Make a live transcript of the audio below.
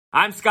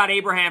I'm Scott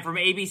Abraham from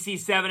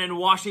ABC7 in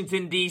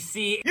Washington,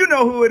 D.C. You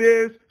know who it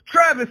is.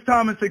 Travis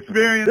Thomas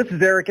Experience. This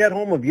is Eric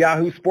Edholm of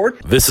Yahoo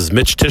Sports. This is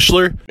Mitch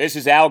Tischler. This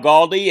is Al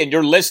Galdi, and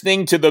you're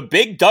listening to The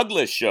Big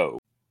Douglas Show.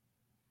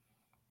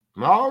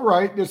 All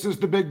right, this is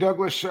The Big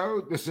Douglas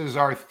Show. This is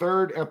our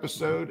third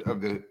episode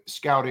of the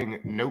Scouting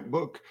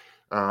Notebook.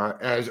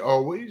 As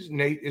always,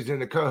 Nate is in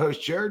the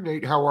co-host chair.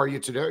 Nate, how are you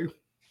today?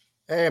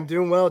 Hey, I'm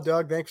doing well,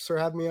 Doug. Thanks for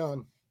having me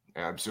on.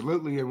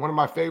 Absolutely. And one of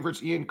my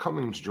favorites, Ian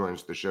Cummings,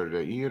 joins the show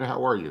today. Ian,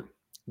 how are you?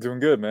 Doing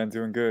good, man.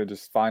 Doing good.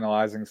 Just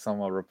finalizing some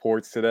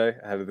reports today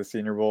ahead of the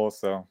Senior Bowl.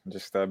 So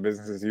just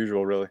business as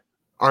usual, really.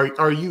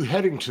 Are you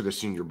heading to the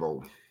Senior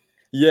Bowl?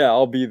 Yeah,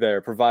 I'll be there,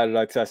 provided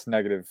I test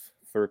negative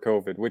for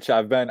COVID, which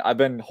I've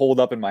been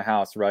holed up in my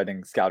house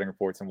writing scouting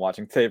reports and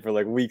watching tape for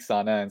like weeks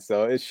on end.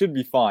 So it should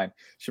be fine.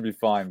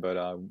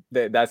 But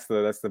that's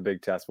the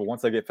big test. But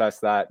once I get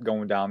past that,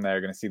 going down there,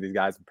 going to see these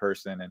guys in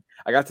person, and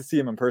I got to see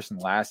them in person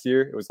last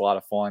year. It was a lot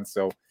of fun.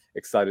 So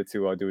excited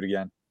to do it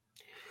again.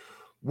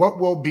 What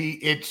will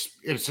be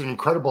it's an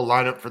incredible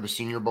lineup for the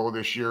Senior Bowl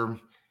this year.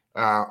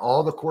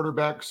 All the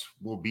quarterbacks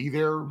will be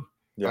there,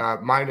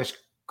 minus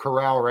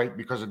Corral, right,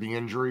 because of the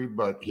injury,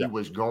 but he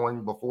was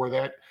going before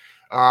that.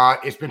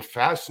 It's been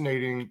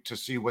fascinating to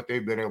see what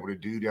they've been able to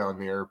do down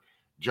there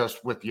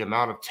just with the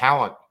amount of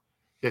talent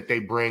that they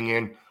bring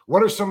in.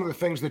 What are some of the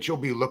things that you'll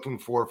be looking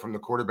for from the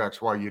quarterbacks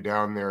while you're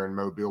down there in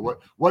Mobile?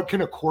 What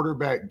can a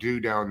quarterback do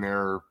down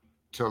there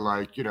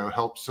to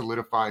help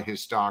solidify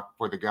his stock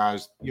for the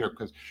guys,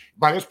 because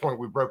by this point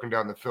we've broken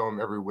down the film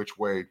every which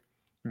way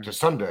to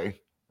Sunday.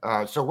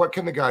 So what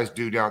can the guys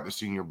do down at the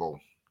Senior Bowl?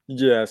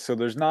 Yeah, so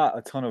there's not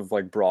a ton of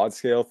like broad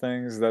scale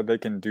things that they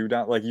can do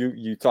down. Like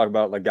you talk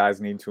about like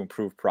guys need to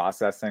improve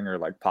processing or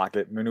like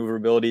pocket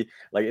maneuverability.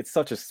 Like it's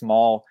such a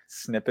small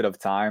snippet of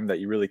time that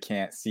you really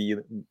can't see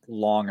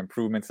long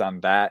improvements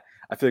on that.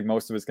 I feel like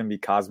most of it's going to be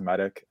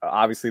cosmetic.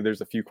 Obviously,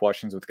 there's a few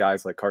questions with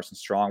guys like Carson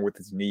Strong with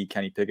his knee,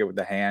 Kenny Pickett with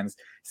the hands,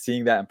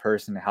 seeing that in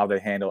person, how they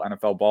handle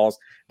NFL balls.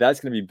 That's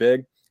going to be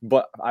big.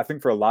 But I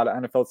think for a lot of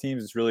NFL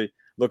teams, it's really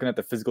looking at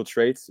the physical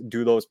traits.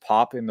 Do those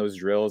pop in those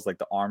drills, like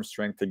the arm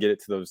strength to get it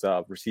to those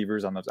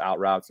receivers on those out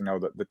routes,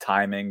 the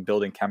timing,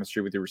 building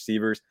chemistry with your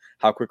receivers.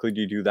 How quickly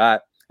do you do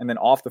that? And then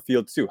off the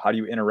field too, how do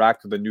you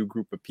interact with a new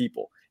group of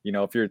people?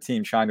 If you're a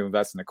team trying to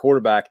invest in a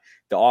quarterback,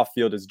 the off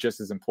field is just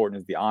as important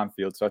as the on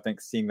field. So I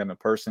think seeing them in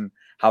person,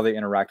 how they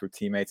interact with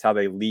teammates, how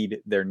they lead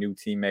their new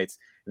teammates,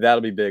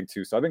 that'll be big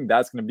too. So I think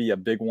that's going to be a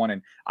big one.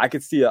 And I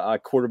could see a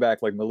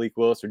quarterback like Malik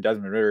Willis or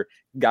Desmond Ridder,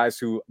 guys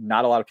who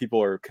not a lot of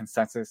people are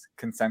consensus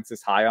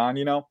high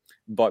on,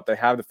 but they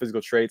have the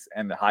physical traits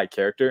and the high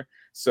character.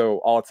 So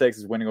all it takes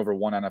is winning over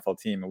one NFL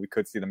team, and we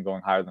could see them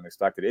going higher than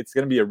expected. It's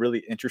going to be a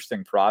really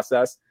interesting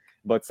process.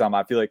 But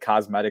I feel like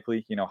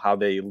cosmetically, how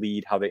they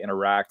lead, how they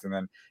interact, and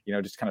then,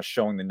 just kind of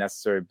showing the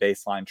necessary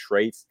baseline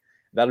traits,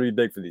 that'll be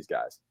big for these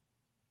guys.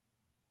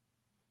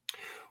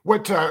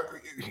 What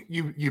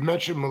you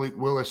mentioned Malik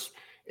Willis,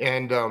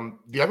 and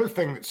the other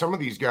thing that some of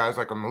these guys,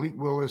 like a Malik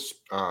Willis,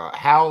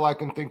 Howell, I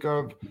can think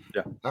of,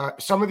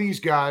 some of these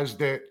guys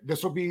that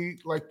this will be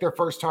like their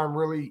first time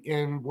really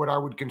in what I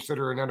would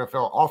consider an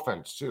NFL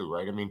offense too,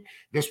 right? I mean,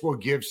 this will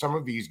give some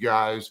of these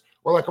guys,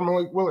 or like a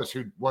Malik Willis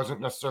who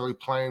wasn't necessarily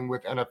playing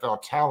with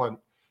NFL talent,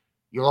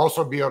 you'll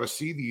also be able to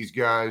see these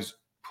guys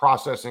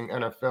processing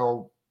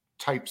NFL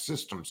type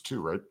systems too,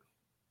 right?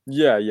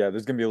 Yeah.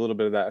 There's going to be a little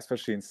bit of that,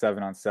 especially in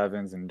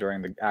 7-on-7s and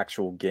during the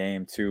actual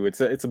game too. It's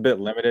a bit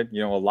limited.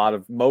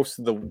 Most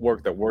of the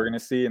work that we're going to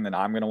see and then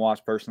I'm going to watch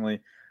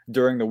personally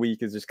during the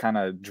week is just kind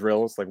of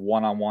drills, like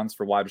one-on-ones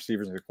for wide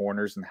receivers and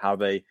corners, and how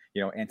they,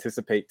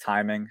 anticipate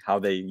timing, how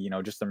they,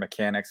 just their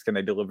mechanics, can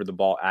they deliver the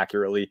ball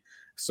accurately?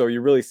 So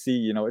you really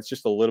see, it's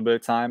just a little bit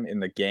of time in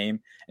the game.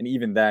 And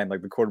even then,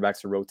 like the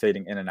quarterbacks are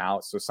rotating in and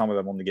out. So some of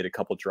them only get a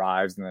couple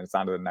drives and then it's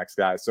on to the next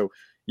guy. So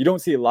you don't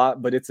see a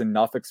lot, but it's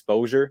enough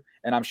exposure.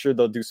 And I'm sure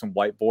they'll do some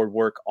whiteboard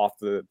work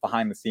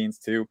behind the scenes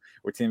too,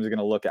 where teams are going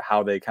to look at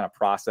how they kind of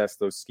process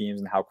those schemes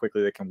and how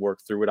quickly they can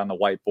work through it on the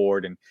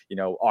whiteboard. And,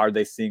 are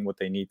they seeing what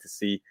they need to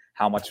see?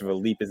 How much of a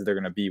leap is there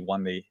going to be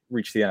when they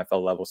reach the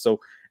NFL level? So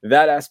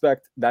that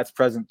aspect, that's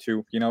present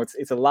too.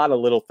 It's a lot of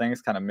little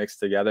things kind of mixed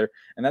together.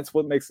 And that's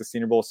what makes the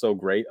Senior Bowl so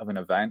great of an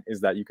event,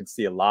 is that you can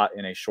see a lot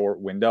in a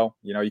short window.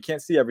 You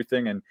can't see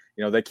everything, and,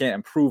 they can't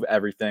improve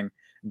everything.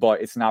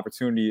 But it's an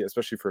opportunity,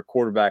 especially for a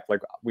quarterback.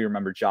 Like we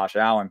remember Josh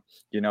Allen,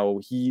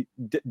 he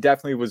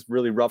definitely was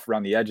really rough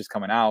around the edges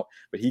coming out,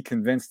 but he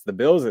convinced the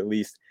Bills at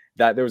least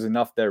that there was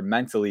enough there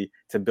mentally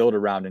to build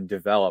around and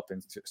develop.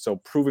 And so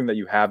proving that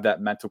you have that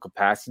mental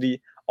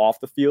capacity off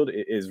the field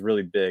is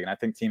really big. And I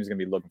think teams are going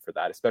to be looking for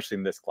that, especially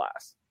in this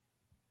class.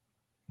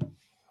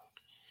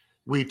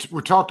 We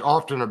talked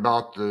often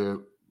about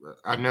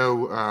I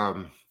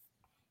know,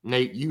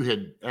 Nate, you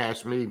had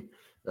asked me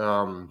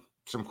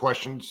some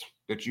questions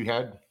that you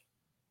had.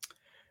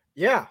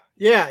 Yeah,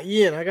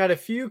 Ian, I got a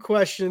few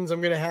questions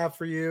I'm going to have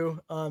for you.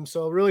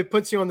 So it really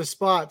puts you on the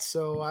spot.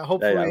 So I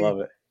hopefully I love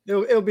it.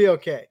 It'll be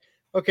okay.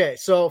 Okay,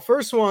 so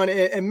first one,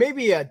 and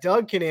maybe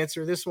Doug can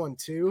answer this one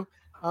too.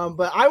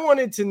 But I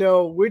wanted to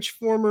know which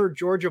former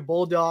Georgia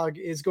Bulldog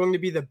is going to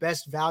be the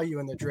best value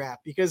in the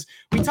draft, because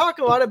we talk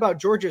a lot about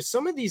Georgia.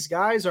 Some of these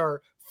guys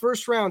are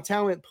first round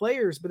talent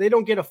players, but they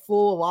don't get a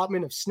full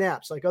allotment of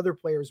snaps like other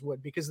players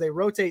would because they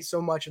rotate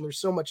so much and there's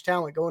so much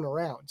talent going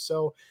around.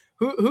 So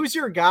who's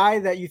your guy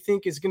that you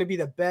think is going to be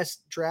the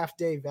best draft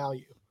day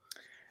value?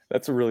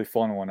 That's a really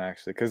fun one,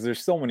 actually, because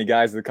there's so many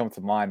guys that come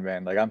to mind,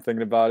 man. Like, I'm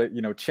thinking about it.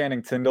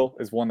 Channing Tindall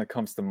is one that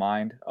comes to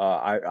mind.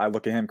 I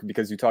look at him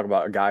because you talk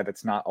about a guy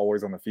that's not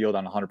always on the field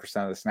on 100%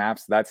 of the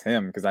snaps. That's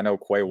him, because I know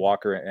Quay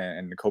Walker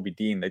and Kobe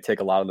Dean, they take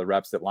a lot of the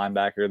reps at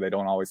linebacker. They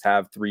don't always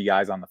have three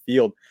guys on the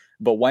field.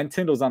 But when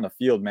Tindall's on the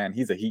field, man,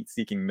 he's a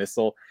heat-seeking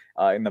missile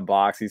in the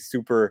box. He's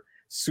super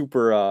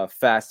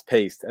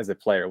fast-paced as a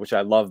player, which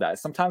I love that.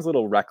 Sometimes a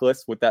little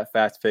reckless with that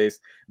fast pace,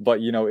 but,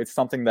 it's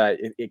something that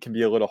it can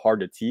be a little hard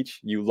to teach.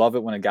 You love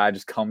it when a guy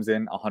just comes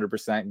in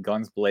 100%,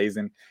 guns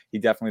blazing. He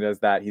definitely does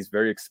that. He's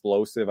very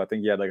explosive. I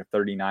think he had like a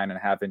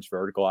 39.5-inch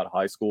vertical out of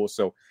high school,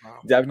 so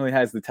definitely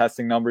has the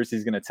testing numbers.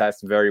 He's going to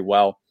test very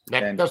well.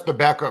 That's the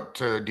backup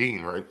to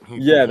Dean, right?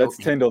 That's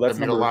Tindall. That's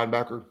middle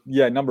linebacker.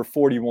 Yeah, number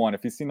 41.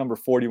 If you see number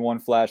 41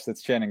 flash,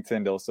 that's Channing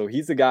Tindall. So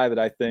he's a guy that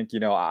I think,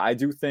 I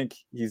do think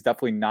he's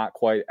definitely not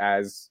quite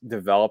as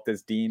developed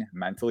as Dean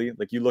mentally.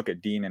 Like, you look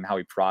at Dean and how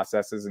he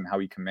processes and how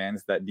he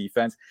commands that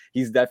defense.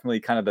 He's definitely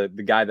kind of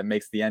the guy that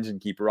makes the engine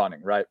keep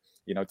running, right?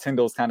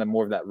 Tindall's kind of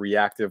more of that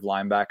reactive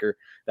linebacker.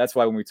 That's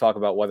why when we talk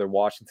about whether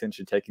Washington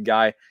should take a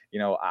guy,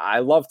 I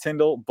love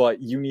Tindall,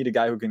 but you need a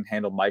guy who can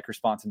handle mic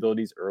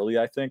responsibilities early,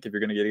 I think, if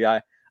you're going to get a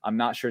guy. I'm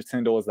not sure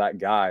Tindall is that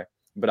guy,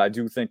 but I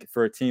do think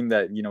for a team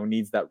that,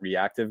 needs that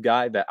reactive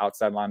guy, that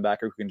outside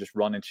linebacker who can just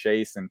run and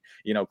chase and,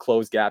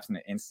 close gaps in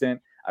an instant,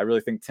 I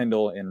really think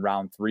Tindall in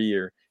round 3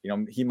 or,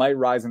 he might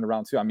rise into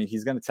round 2. I mean,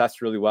 he's going to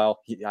test really well.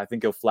 I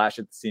think he'll flash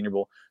at the Senior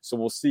Bowl. So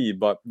we'll see,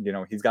 but,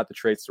 he's got the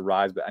traits to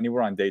rise, but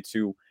anywhere on day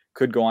 2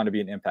 could go on to be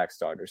an impact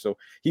starter. So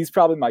he's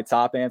probably my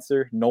top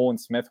answer. Nolan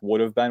Smith would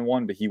have been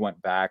one, but he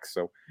went back.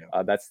 So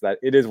that's that.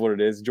 It is what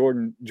it is.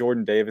 Jordan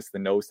Davis, the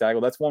nose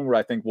tackle. That's one where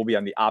I think we'll be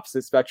on the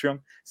opposite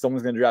spectrum.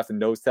 Someone's going to draft a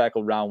nose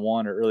tackle round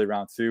 1 or early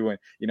round 2. And,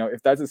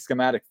 if that's a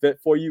schematic fit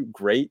for you,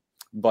 great.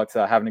 But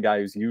having a guy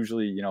who's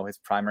usually, his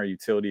primary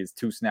utility is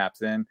 2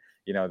 snaps in,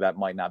 that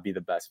might not be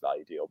the best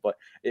value deal. But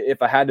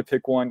if I had to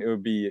pick one, it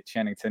would be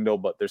Channing Tindall,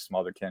 but there's some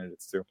other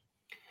candidates too.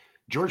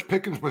 George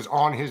Pickens was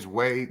on his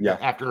way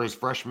after his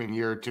freshman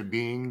year to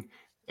being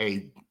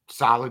a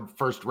solid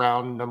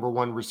first-round number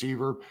 1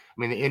 receiver. I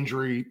mean, the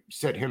injury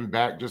set him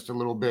back just a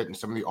little bit and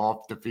some of the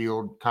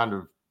off-the-field kind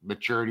of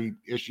maturity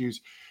issues.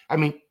 I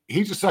mean,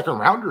 he's a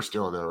second-rounder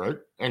still there, right?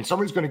 And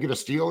somebody's going to get a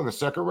steal in the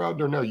second round,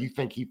 or no, you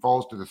think he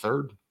falls to the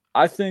third?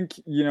 I think,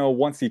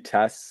 once he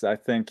tests, I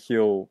think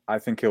he'll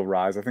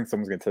rise. I think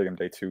someone's going to take him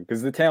day 2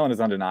 because the talent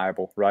is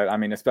undeniable, right? I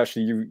mean,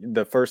 especially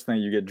the first thing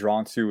you get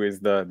drawn to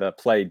is the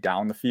play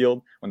down the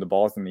field when the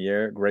ball's in the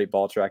air. Great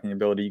ball tracking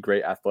ability,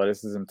 great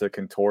athleticism to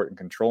contort and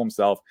control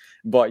himself.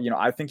 But,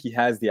 I think he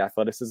has the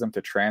athleticism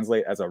to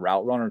translate as a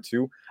route runner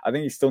too. I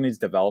think he still needs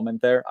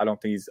development there. I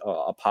don't think he's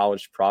a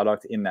polished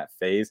product in that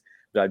phase.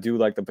 But I do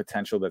like the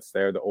potential that's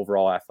there, the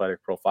overall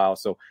athletic profile.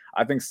 So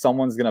I think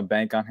someone's going to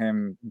bank on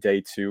him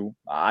day 2.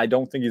 I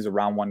don't think he's a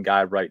round 1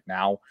 guy right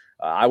now.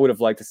 I would have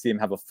liked to see him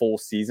have a full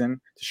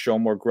season to show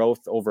more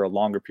growth over a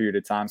longer period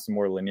of time, some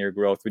more linear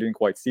growth. We didn't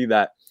quite see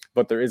that,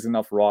 but there is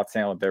enough raw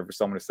talent there for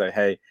someone to say,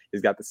 hey,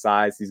 he's got the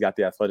size, he's got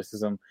the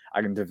athleticism.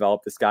 I can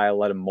develop this guy,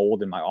 let him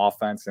mold in my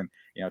offense and,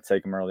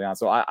 take him early on.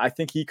 So I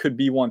think he could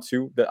be one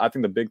too. I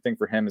think the big thing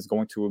for him is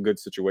going to a good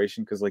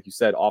situation because like you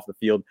said, off the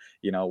field,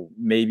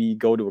 maybe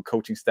go to a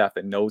coaching staff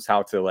that knows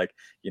how to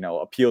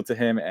appeal to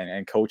him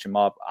and coach him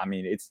up. I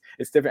mean, it's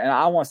different. And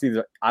I don't want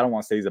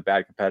to say he's a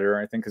bad competitor or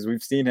anything because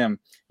we've seen him,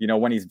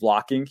 when he's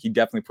blocking, he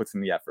definitely puts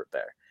in the effort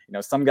there.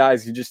 Some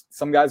guys are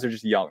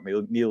just young. They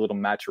need a little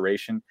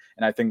maturation.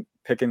 And I think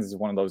Pickens is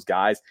one of those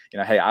guys.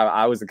 Hey,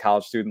 I was a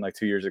college student like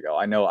 2 years ago.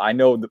 I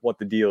know what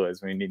the deal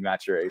is when you need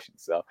maturation.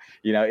 So,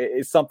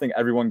 it's something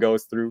everyone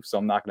goes through. So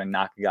I'm not going to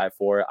knock a guy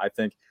for it. I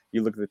think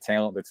you look at the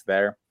talent that's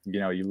there.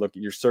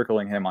 You're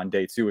circling him on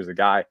day 2 as a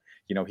guy.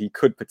 He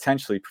could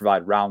potentially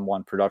provide round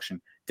 1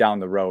 production down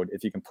the road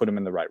if you can put him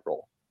in the right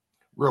role.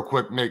 Real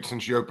quick, Nate,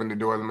 since you opened the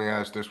door, let me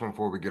ask this one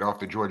before we get off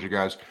the Georgia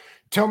guys.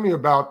 Tell me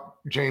about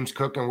James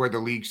Cook and where the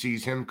league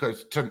sees him,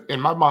 because in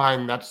my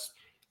mind, that's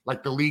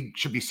like the league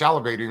should be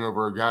salivating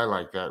over a guy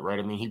like that, right?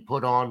 I mean, he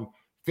put on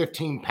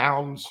 15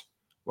 pounds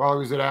while he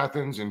was at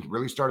Athens and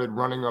really started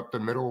running up the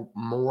middle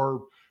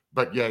more,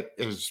 but yet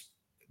is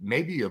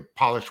maybe a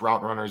polished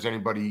route runner as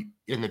anybody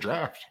in the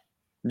draft.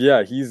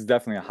 Yeah, he's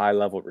definitely a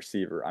high-level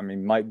receiver. I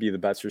mean, might be the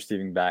best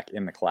receiving back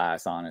in the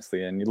class,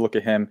 honestly. And you look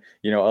at him,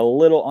 a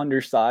little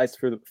undersized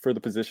for the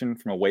position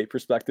from a weight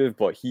perspective,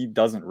 but he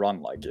doesn't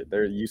run like it.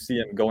 You see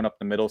him going up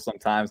the middle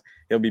sometimes.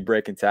 He'll be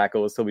breaking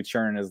tackles. He'll be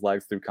churning his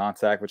legs through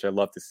contact, which I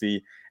love to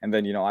see. And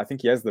then, I think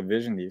he has the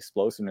vision, the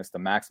explosiveness to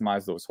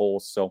maximize those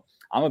holes. So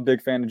I'm a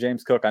big fan of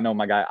James Cook. I know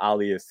my guy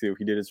Ali is too.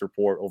 He did his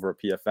report over at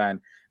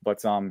PFN.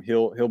 But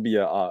he'll be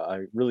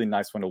a really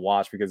nice one to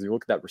watch, because you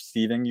look at that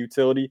receiving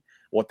utility,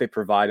 what they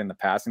provide in the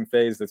passing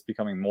phase, that's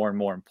becoming more and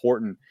more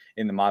important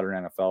in the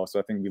modern NFL. So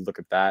I think we look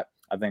at that.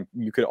 I think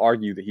you could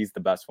argue that he's the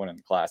best one in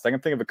the class. I can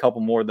think of a couple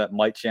more that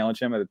might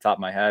challenge him at the top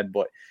of my head,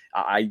 but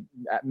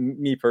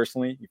me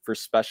personally, for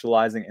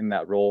specializing in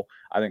that role,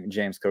 I think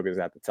James Cook is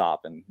at the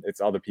top, and it's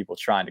other people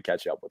trying to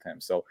catch up with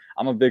him. So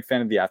I'm a big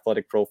fan of the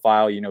athletic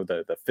profile,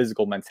 the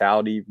physical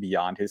mentality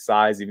beyond his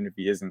size. Even if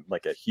he isn't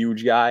like a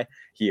huge guy,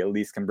 he at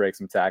least can break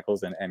some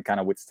tackles and kind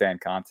of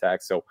withstand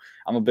contact. So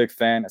I'm a big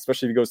fan,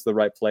 especially if he goes to the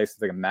right place, if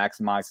they can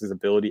maximize his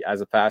ability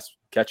as a pass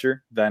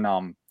catcher, then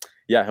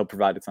yeah, he'll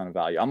provide a ton of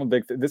value. I'm a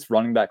big this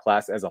running back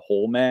class as a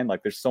whole, man.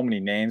 Like, there's so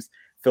many names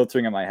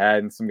filtering in my head,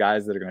 and some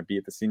guys that are going to be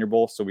at the Senior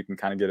Bowl, so we can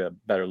kind of get a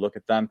better look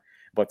at them.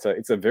 But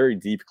it's a very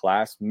deep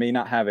class. May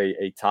not have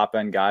a top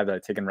end guy that I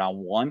take in round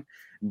 1,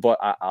 but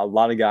a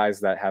lot of guys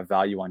that have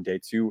value on day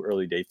 2,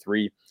 early day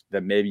 3,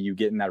 that maybe you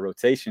get in that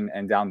rotation,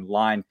 and down the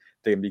line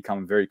they can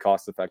become very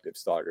cost effective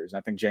starters. And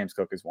I think James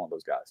Cook is one of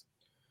those guys.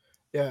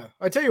 Yeah,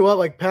 I tell you what,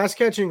 like, pass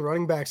catching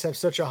running backs have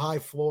such a high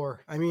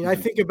floor. I mean, I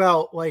think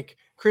about like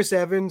Chris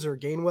Evans or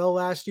Gainwell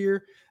last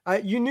year.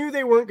 You knew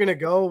they weren't going to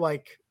go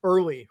like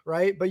early,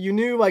 right? But you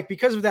knew, like,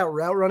 because of that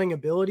route running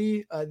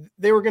ability,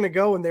 they were going to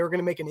go and they were going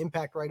to make an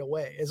impact right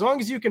away. As long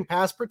as you can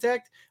pass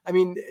protect, I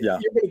mean, you're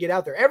going to get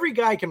out there. Every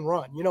guy can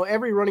run,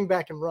 every running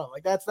back can run.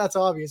 Like, that's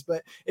obvious.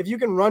 But if you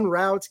can run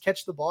routes,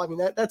 catch the ball, I mean,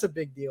 that's a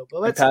big deal.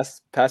 But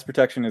pass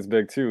protection is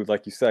big too,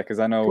 like you said, because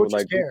I know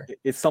like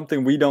it's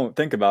something we don't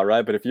think about,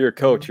 right? But if you're a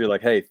coach, you're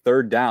like, hey,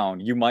 third down,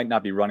 you might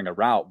not be running a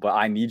route, but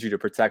I need you to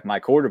protect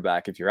my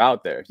quarterback if you're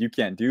out there. If you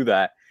can't do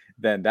that,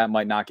 then that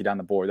might knock you down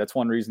the board. That's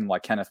one reason why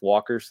Kenneth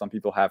Walker, some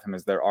people have him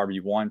as their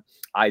RB1.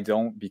 I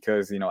don't,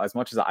 because, as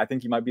much as I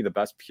think he might be the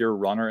best pure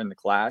runner in the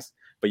class,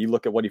 but you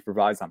look at what he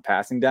provides on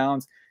passing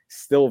downs,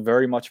 still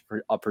very much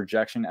a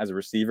projection as a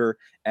receiver,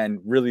 and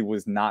really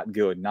was not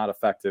good, not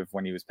effective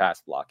when he was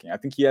pass blocking. I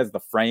think he has the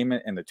frame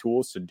and the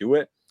tools to do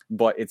it,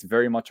 but it's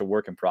very much a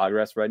work in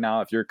progress right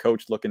now. If you're a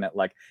coach looking at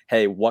like,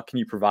 hey, what can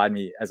you provide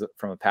me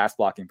from a pass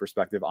blocking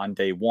perspective on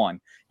day 1,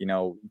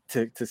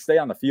 to stay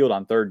on the field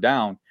on third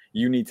down,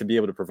 you need to be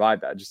able to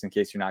provide that just in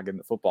case you're not getting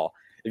the football.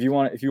 If you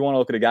want to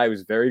look at a guy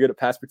who's very good at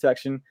pass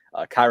protection,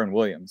 Kyron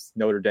Williams,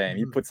 Notre Dame,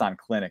 he puts on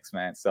clinics,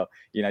 man. So,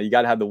 you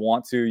got to have the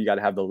want to, you got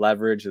to have the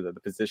leverage, the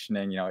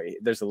positioning,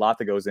 there's a lot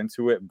that goes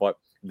into it, but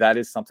that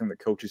is something that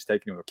coaches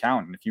take into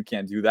account. And if you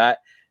can't do that,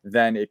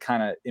 then it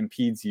kind of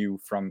impedes you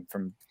from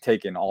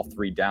taking all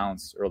 3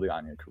 downs early on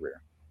in your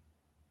career.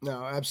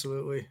 No,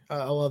 absolutely.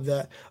 I love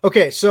that.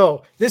 Okay,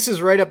 so this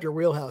is right up your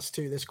wheelhouse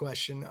too, this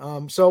question.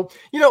 So,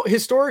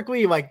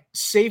 historically, like,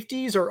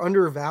 safeties are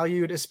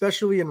undervalued,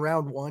 especially in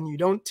round 1. You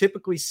don't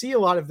typically see a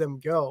lot of them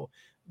go.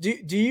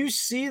 Do you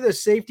see the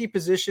safety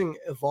position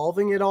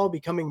evolving at all,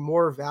 becoming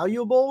more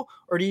valuable,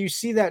 or do you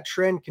see that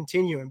trend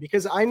continuing?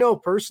 Because I know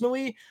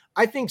personally,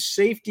 I think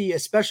safety,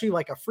 especially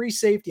like a free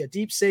safety, a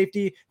deep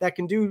safety that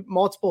can do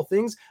multiple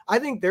things, I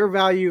think their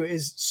value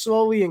is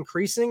slowly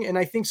increasing. And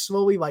I think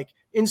slowly, like,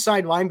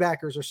 inside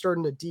linebackers are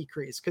starting to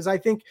decrease, because I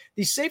think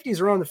these safeties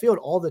are on the field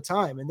all the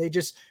time, and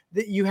it's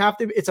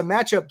a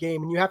matchup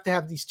game, and you have to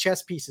have these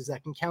chess pieces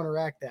that can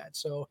counteract that.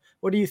 So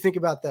what do you think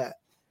about that?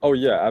 Oh,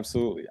 yeah,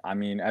 absolutely. I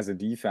mean, as a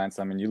defense,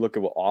 you look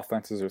at what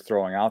offenses are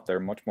throwing out there,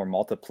 much more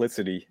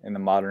multiplicity in the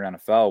modern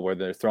NFL, where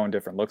they're throwing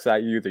different looks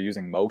at you. They're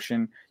using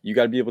motion. You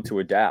got to be able to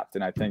adapt.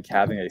 And I think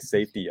having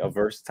a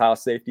versatile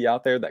safety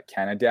out there that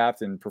can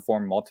adapt and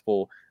perform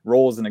multiple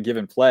roles in a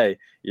given play,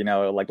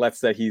 like, let's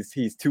say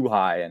he's too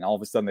high and all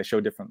of a sudden they show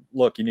a different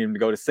look. You need him to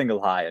go to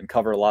single high and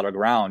cover a lot of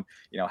ground.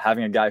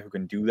 Having a guy who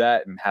can do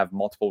that and have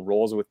multiple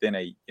roles within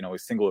a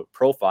single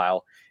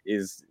profile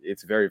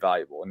it's very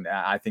valuable. And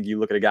I think you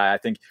look at a guy, I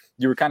think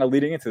you were kind of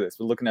leading into this,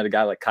 but looking at a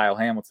guy like Kyle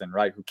Hamilton,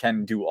 right, who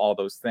can do all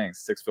those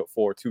things, 6'4",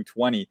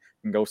 220,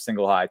 can go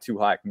single high, too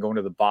high, can go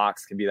into the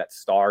box, can be that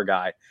star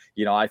guy.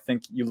 I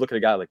think you look at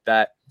a guy like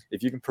that,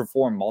 if you can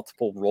perform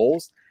multiple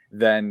roles,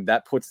 then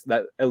that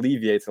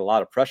alleviates a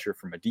lot of pressure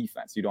from a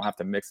defense. You don't have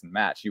to mix and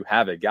match. You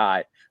have a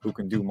guy who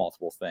can do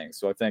multiple things.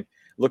 So I think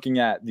looking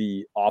at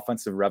the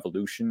offensive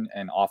revolution,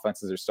 and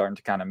offenses are starting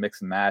to kind of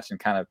mix and match and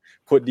kind of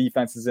put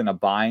defenses in a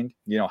bind,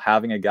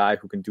 having a guy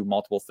who can do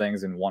multiple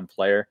things in one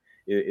player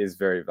is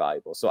very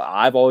valuable. So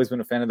I've always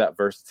been a fan of that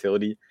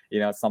versatility.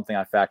 It's something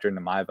I factor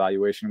into my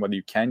evaluation, whether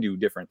you can do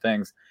different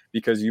things,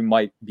 because you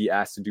might be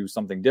asked to do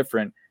something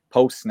different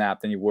post-snap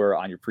than you were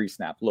on your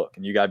pre-snap look.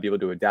 And you got to be able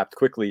to adapt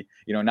quickly,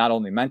 not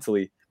only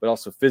mentally, but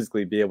also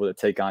physically be able to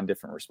take on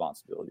different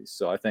responsibilities.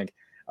 So I think,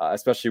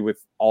 especially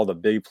with all the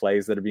big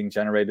plays that are being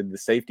generated, the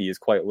safety is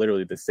quite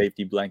literally the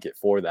safety blanket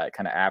for that,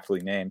 kind of aptly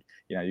named.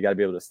 You got to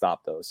be able to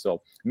stop those.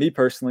 So me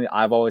personally,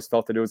 I've always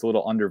felt that it was a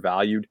little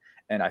undervalued.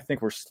 And I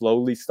think we're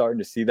slowly starting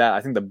to see that.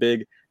 I think the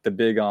big,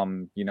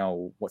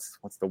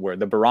 what's the word?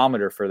 The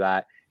barometer for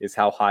that is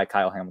how high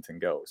Kyle Hamilton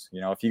goes.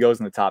 If he goes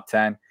in the top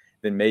 10,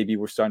 then maybe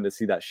we're starting to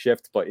see that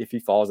shift. But if he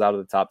falls out of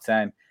the top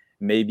 10,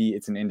 maybe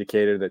it's an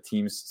indicator that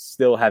teams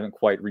still haven't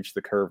quite reached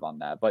the curve on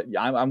that. But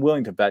I'm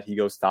willing to bet he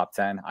goes top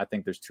 10. I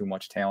think there's too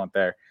much talent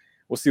there.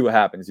 we'll see what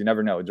happens. You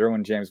never know.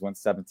 Derwin James went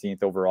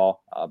 17th overall,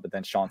 but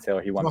then Sean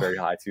Taylor, he went very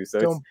high too.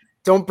 So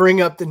don't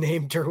bring up the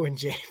name Derwin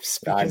James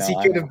because he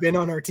could have been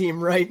on our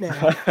team right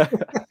now.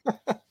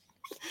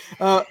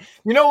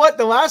 You know what?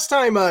 The last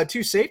time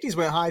two safeties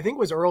went high, I think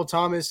was Earl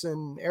Thomas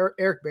and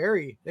Eric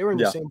Berry. They were in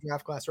the same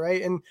draft class,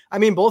 right? And I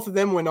mean, both of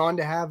them went on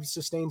to have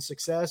sustained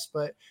success,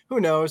 but who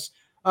knows?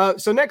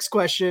 So next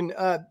question,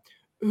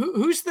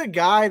 who's the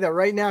guy that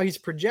right now he's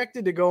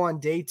projected to go on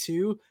day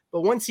 2,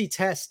 but once he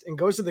tests and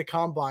goes to the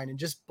combine and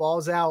just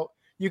balls out,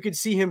 you could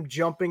see him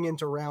jumping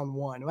into round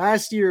 1.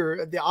 Last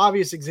year, the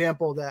obvious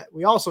example that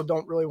we also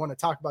don't really want to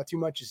talk about too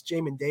much is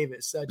Jamin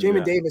Davis.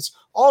 Davis,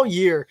 all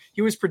year,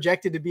 he was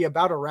projected to be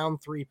about a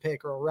round 3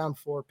 pick or a round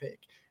 4 pick.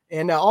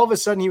 And all of a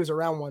sudden, he was a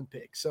round 1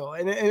 pick. So,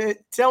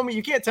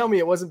 you can't tell me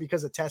it wasn't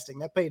because of testing.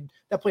 That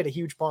played a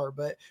huge part.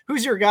 But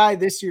who's your guy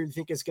this year you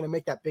think is going to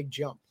make that big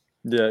jump?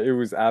 Yeah, it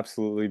was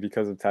absolutely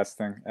because of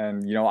testing.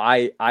 And,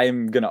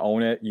 I'm going to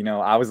own it.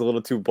 I was a little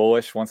too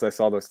bullish once I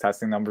saw those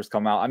testing numbers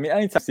come out. I mean,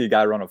 anytime you see a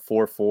guy run a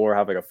 4.4,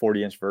 have like a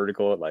 40-inch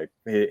vertical at like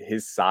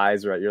his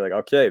size, right? You're like,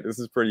 okay, this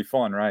is pretty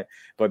fun, right?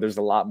 But there's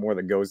a lot more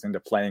that goes into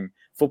playing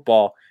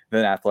football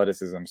than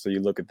athleticism. So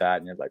you look at that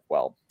and you're like,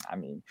 well, I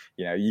mean,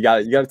 you got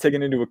to take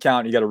it into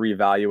account. You got to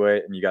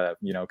reevaluate and you got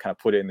to, kind of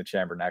put it in the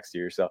chamber next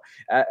year. So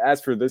as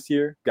for this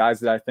year, guys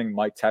that I think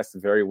might test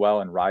very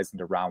well and rise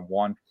into round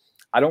 1,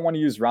 I don't want to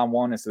use round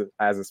 1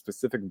 as a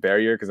specific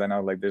barrier because I know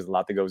like there's a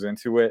lot that goes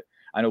into it.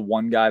 I know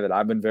one guy that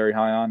I've been very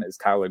high on is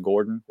Kyler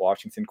Gordon,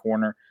 Washington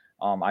corner.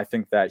 I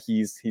think that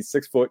he's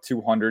 6 foot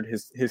 200.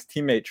 His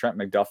teammate Trent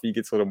McDuffie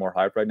gets a little more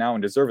hype right now,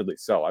 and deservedly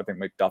so. I think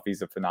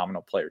McDuffie's a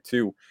phenomenal player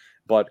too.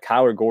 But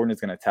Kyler Gordon is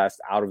going to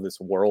test out of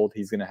this world.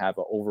 He's going to have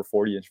an over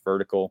 40-inch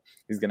vertical.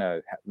 He's going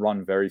to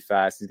run very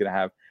fast. He's going to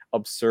have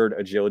absurd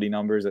agility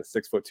numbers at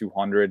 6 foot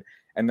 200.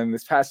 And then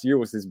this past year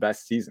was his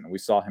best season. We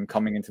saw him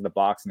coming into the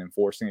box and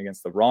enforcing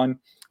against the run.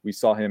 We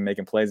saw him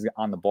making plays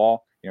on the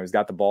ball. He's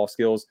got the ball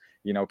skills,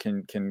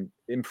 can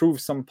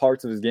improve some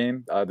parts of his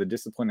game, the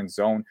discipline and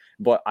zone.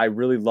 But I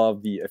really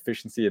love the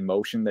efficiency and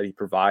motion that he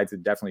provides.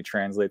 It definitely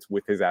translates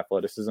with his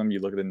athleticism. You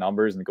look at the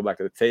numbers and you go back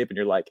to the tape and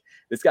you're like,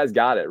 this guy's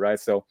got it, right?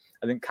 So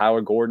I think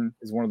Kyler Gordon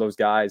is one of those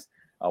guys,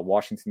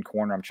 Washington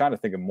corner. I'm trying to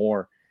think of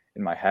more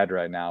in my head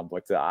right now,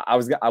 but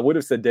I would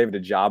have said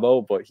David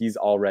Ajabo, but he's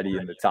already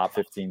in the top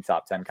 15,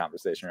 top 10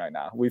 conversation right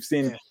now. We've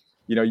seen,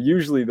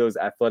 usually those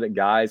athletic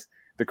guys,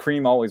 the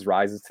cream always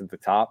rises to the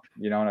top,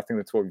 and I think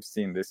that's what we've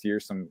seen this year.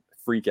 Some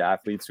freak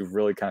athletes who've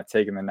really kind of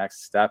taken the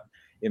next step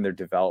in their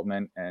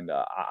development. And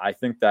I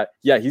think that,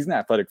 he's an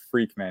athletic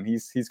freak, man.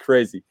 He's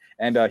crazy.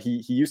 And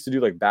he used to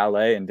do like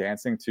ballet and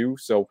dancing too.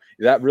 So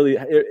that really,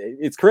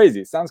 it's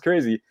crazy. It sounds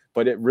crazy,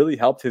 but it really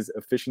helped his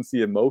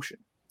efficiency and motion.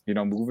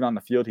 Moving on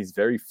the field, he's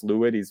very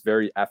fluid. He's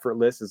very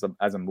effortless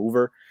as a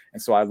mover.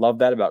 And so I love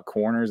that about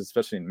corners,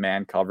 especially in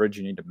man coverage.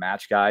 You need to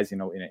match guys,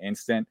 in an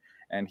instant.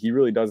 And he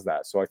really does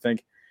that. So I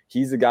think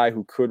he's a guy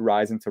who could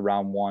rise into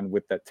round 1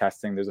 with that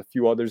testing. There's a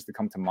few others that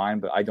come to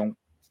mind, but I don't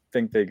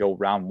think they go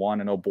round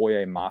 1. I know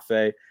Boye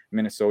Mafe,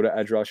 Minnesota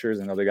edge rusher, is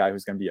another guy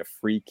who's going to be a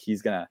freak.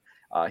 He's going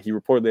to, he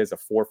reportedly has a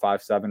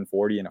 4.57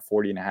 40 and a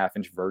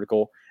 40.5-inch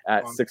vertical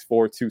at 6'4",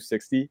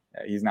 260.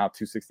 He's now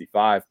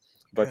 265.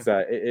 But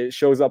it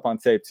shows up on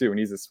tape too. And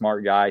he's a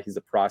smart guy. He's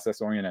a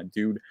process-oriented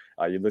dude.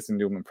 You listen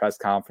to him in press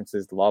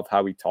conferences, love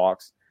how he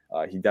talks.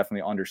 He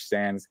definitely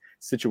understands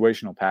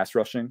situational pass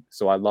rushing.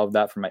 So I love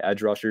that for my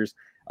edge rushers.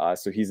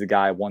 So he's a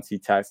guy, once he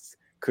tests,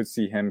 could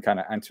see him kind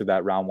of enter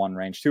that round 1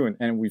 range too.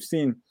 And we've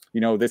seen,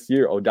 this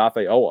year,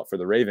 Odafe Owa for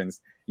the Ravens,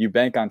 you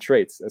bank on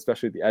traits,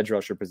 especially the edge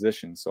rusher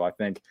position. So I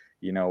think,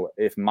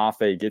 if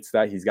Mafe gets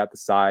that, he's got the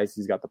size,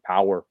 he's got the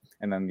power,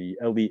 and then the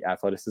elite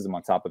athleticism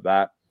on top of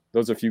that.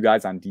 Those are a few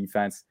guys on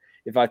defense.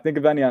 If I think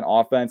of any on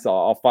offense,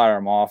 I'll fire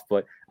them off.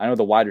 But I know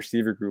the wide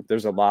receiver group,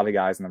 there's a lot of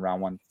guys in the round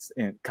 1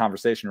 in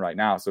conversation right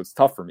now. So it's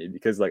tough for me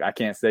because I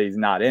can't say he's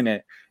not in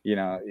it,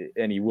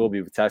 and he will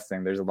be with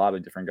testing. There's a lot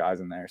of different guys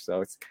in there. So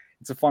it's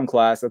a fun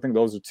class. I think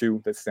those are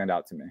 2 that stand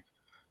out to me.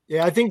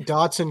 Yeah, I think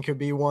Dotson could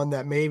be one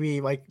that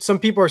maybe some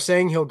people are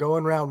saying he'll go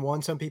in round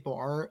 1. Some people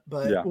aren't.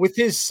 But with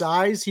his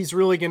size, he's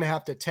really going to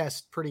have to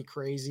test pretty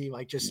crazy.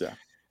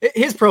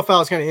 His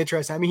profile is kind of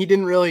interesting. I mean, he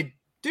didn't really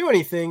do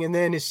anything. And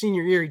then his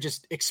senior year, he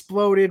just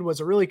exploded, was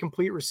a really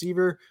complete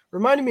receiver.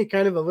 Reminded me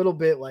kind of a little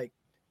bit like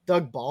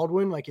Doug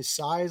Baldwin, his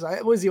size.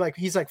 He's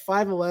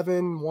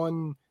 5'11",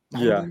 190.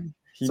 Yeah.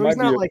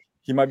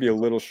 He might be a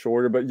little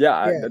shorter, but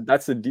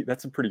that's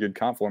a pretty good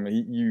comp for him.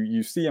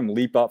 You see him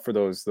leap up for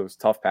those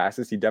tough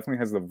passes. He definitely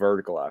has the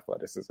vertical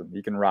athleticism.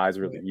 He can rise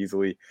really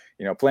easily.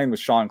 Playing with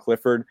Sean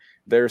Clifford,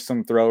 there's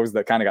some throws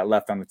that kind of got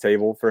left on the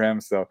table for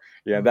him. So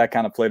that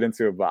kind of played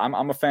into it. But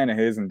I'm a fan of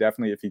his, and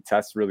definitely if he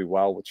tests really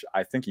well, which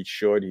I think he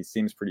should, he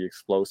seems pretty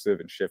explosive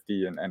and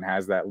shifty and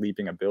has that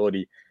leaping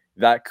ability.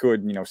 That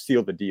could,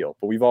 seal the deal.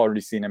 But we've already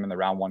seen him in the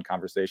round 1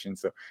 conversation.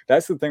 So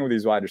that's the thing with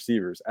these wide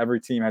receivers.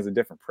 Every team has a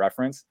different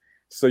preference.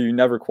 So you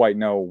never quite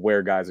know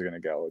where guys are going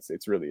to go.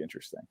 It's really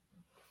interesting.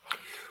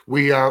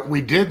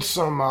 We did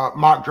some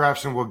mock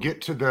drafts, and we'll get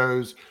to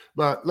those.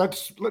 But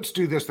let's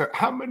do this.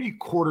 How many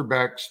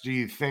quarterbacks do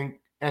you think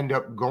end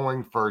up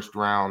going first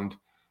round,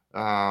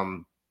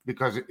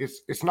 because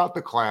it's not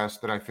the class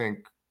that I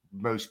think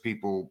most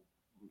people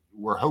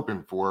were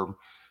hoping for.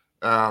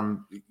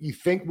 You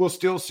think we'll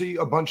still see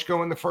a bunch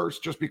go in the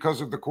first just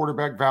because of the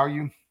quarterback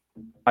value?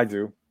 I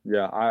do.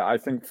 Yeah, I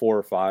think 4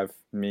 or 5,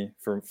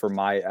 for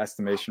my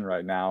estimation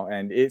right now,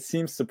 and it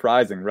seems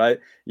surprising, right?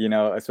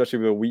 Especially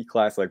with a weak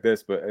class like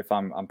this. But if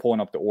I'm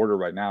pulling up the order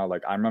right now,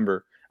 like I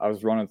remember I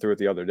was running through it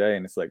the other day,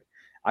 and it's like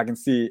I can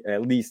see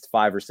at least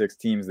 5 or 6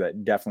 teams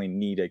that definitely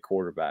need a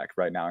quarterback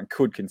right now and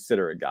could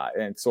consider a guy.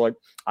 And so like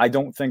I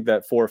don't think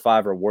that 4 or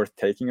 5 are worth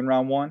taking in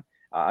round one.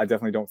 I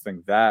definitely don't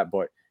think that.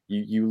 But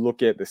you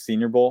look at the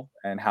Senior Bowl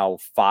and how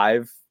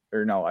 5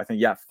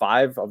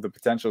 of the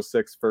potential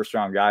 6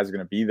 first-round guys are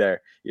going to be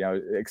there,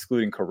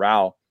 excluding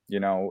Corral.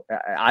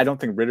 I don't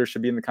think Ritter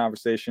should be in the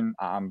conversation.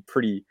 I'm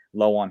pretty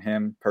low on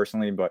him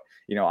personally, but,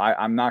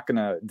 I'm not going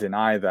to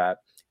deny that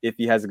if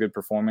he has a good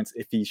performance,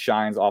 if he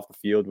shines off the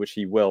field, which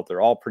he will,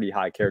 they're all pretty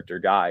high character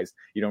guys.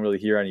 You don't really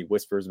hear any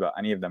whispers about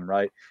any of them,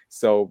 right?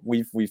 So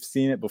we've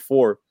seen it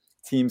before.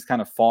 Teams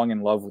kind of falling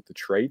in love with the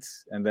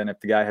traits. And then if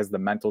the guy has the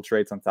mental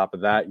traits on top of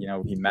that,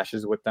 he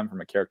meshes with them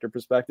from a character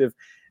perspective,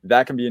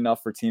 that can be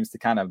enough for teams to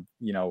kind of,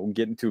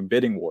 get into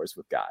bidding wars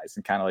with guys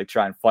and kind of like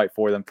try and fight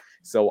for them.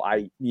 So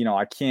I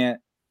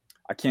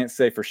can't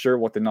say for sure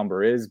what the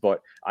number is,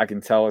 but I can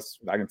tell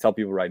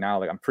people right now,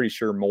 like I'm pretty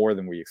sure more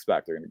than we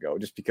expect they're going to go,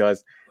 just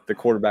because the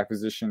quarterback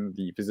position,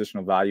 the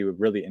positional value, it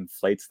really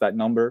inflates that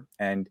number,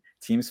 and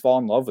teams fall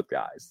in love with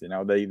guys.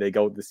 They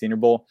go to the Senior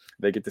Bowl,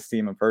 they get to see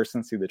him in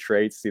person, see the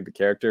traits, see the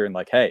character, and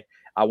like, hey,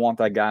 I want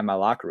that guy in my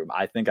locker room.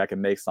 I think I can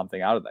make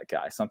something out of that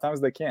guy. Sometimes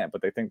they can't,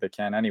 but they think they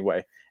can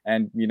anyway.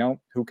 And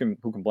who can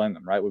blame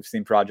them, right? We've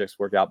seen projects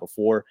work out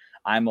before.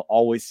 I'm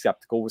always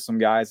skeptical with some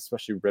guys,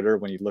 especially Ritter,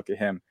 when you look at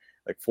him.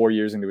 Like 4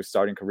 years into his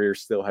starting career,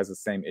 still has the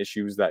same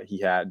issues that he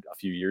had a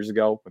few years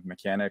ago with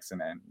mechanics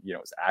and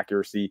his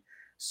accuracy.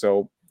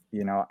 So,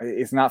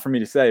 it's not for me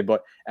to say,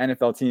 but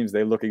NFL teams,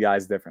 they look at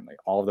guys differently.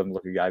 All of them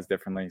look at guys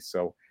differently.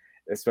 So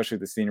especially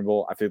the Senior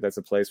Bowl, I think that's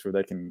a place where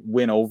they can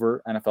win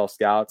over NFL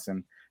scouts.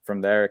 And from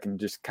there, it can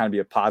just kind of be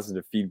a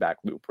positive feedback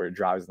loop where it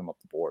drives them up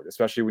the board,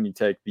 especially when you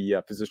take the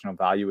positional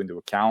value into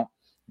account.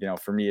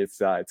 For me, it's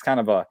kind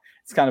of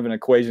an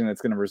equation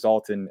that's going to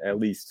result in at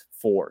least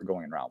 4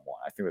 going in round 1.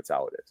 I think that's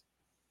how it is.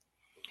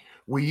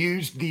 We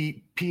used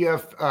the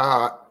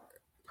PF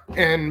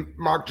and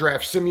mock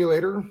draft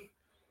simulator.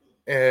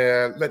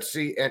 Let's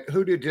see. And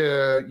who did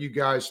you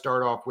guys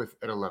start off with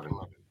at 11?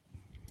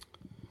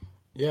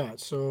 Yeah,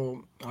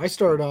 so I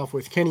started off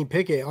with Kenny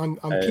Pickett on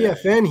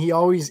PFN. He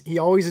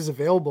always is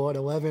available at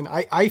 11.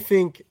 I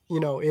think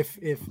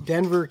if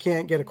Denver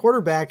can't get a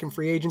quarterback in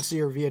free agency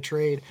or via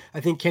trade, I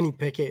think Kenny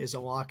Pickett is a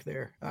lock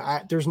there.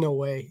 There's no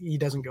way he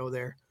doesn't go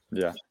there.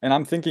 Yeah, and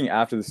I'm thinking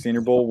after the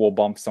Senior Bowl, we'll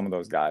bump some of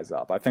those guys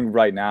up. I think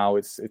right now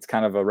it's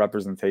kind of a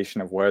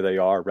representation of where they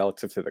are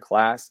relative to the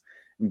class.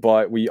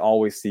 But we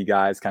always see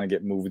guys kind of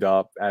get moved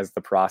up as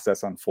the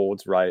process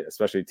unfolds, right?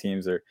 Especially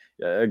teams are,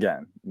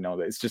 again,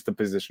 it's just the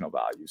positional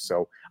value.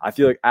 So I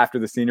feel like after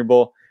the Senior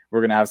Bowl, we're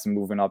going to have some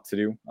moving up to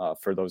do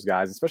for those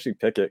guys, especially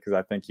Pickett, because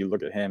I think you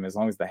look at him, as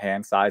long as the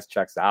hand size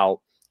checks out,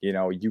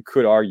 you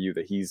could argue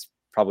that he's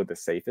probably the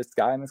safest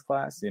guy in this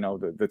class.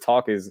 The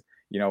talk is,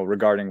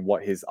 regarding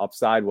what his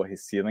upside, what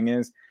his ceiling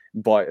is.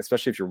 But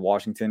especially if you're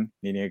Washington,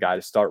 needing a guy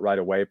to start right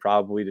away,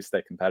 probably to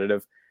stay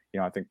competitive,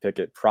 I think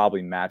Pickett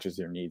probably matches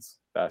your needs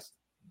best.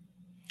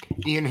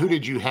 Ian, who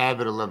did you have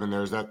at 11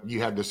 there? Is that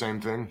you had the same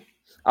thing?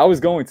 I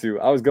was going to.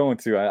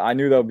 I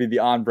knew that would be the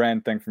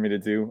on-brand thing for me to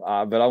do,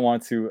 but I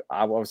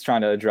was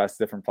trying to address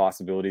different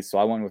possibilities. So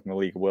I went with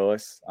Malik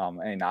Willis,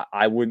 and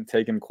I wouldn't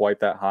take him quite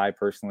that high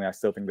personally. I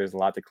still think there's a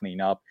lot to clean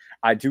up.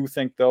 I do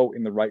think, though,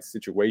 in the right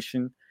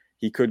situation,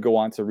 he could go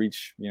on to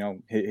reach,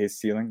 his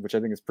ceiling, which I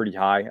think is pretty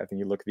high. I think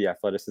you look at the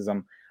athleticism.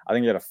 I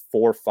think he had a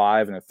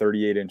 4.5 and a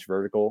 38-inch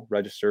vertical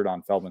registered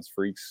on Feldman's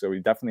Freaks. So he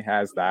definitely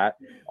has that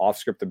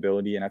off-script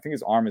ability. And I think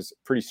his arm is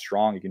pretty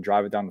strong. He can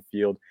drive it down the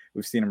field.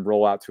 We've seen him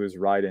roll out to his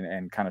right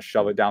and kind of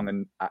shove it down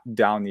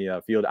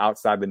the field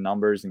outside the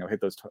numbers,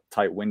 hit those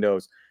tight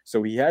windows.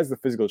 So he has the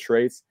physical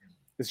traits.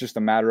 It's just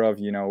a matter of,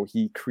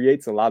 he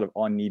creates a lot of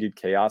unneeded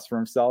chaos for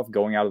himself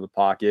going out of the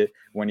pocket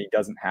when he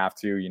doesn't have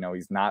to.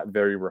 He's not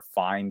very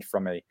refined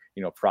from a,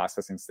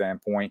 processing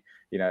standpoint.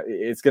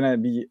 It's going to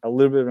be a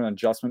little bit of an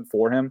adjustment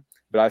for him.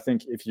 But I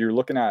think if you're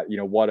looking at,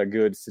 what a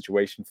good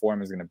situation for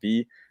him is going to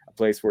be, a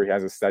place where he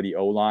has a steady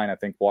O-line, I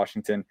think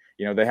Washington,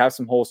 they have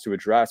some holes to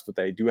address, but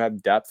they do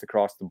have depth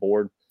across the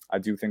board. I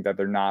do think that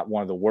they're not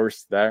one of the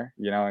worst there,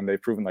 and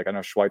they've proven, like I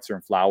know Schweitzer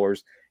and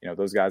Flowers,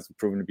 those guys have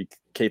proven to be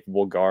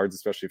capable guards,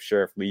 especially if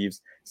Sheriff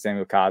leaves.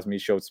 Samuel Cosme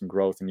showed some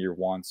growth in year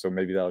 1, so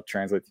maybe that'll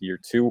translate to year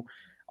 2.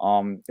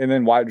 And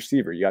then wide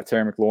receiver, you got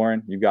Terry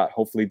McLaurin, you got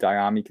hopefully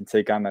Diami can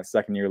take on that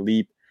second-year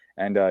leap.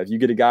 And if you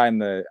get a guy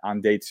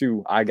on day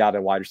 2, I got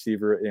a wide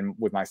receiver in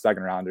with my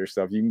second rounder.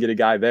 So if you can get a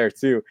guy there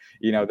too,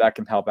 that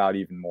can help out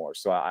even more.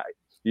 So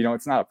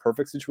it's not a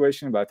perfect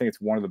situation, but I think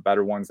it's one of the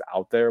better ones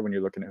out there when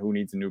you're looking at who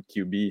needs a new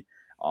QB.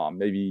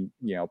 Maybe,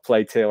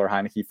 play Taylor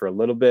Heineke for a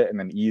little bit and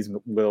then ease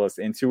Willis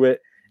into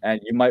it. and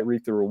you might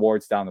reap the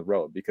rewards down the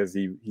road because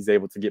he's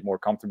able to get more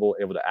comfortable,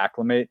 able to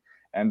acclimate,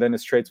 and then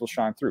his traits will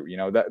shine through.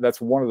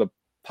 That's one of the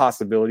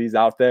possibilities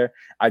out there.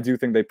 I do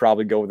think they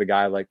probably go with a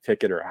guy like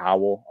Pickett or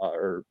Howell,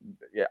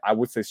 I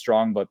would say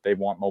Strong, but they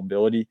want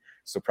mobility,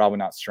 so probably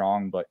not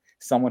Strong, but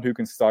someone who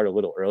can start a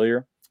little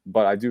earlier.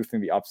 But I do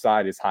think the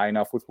upside is high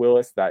enough with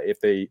Willis that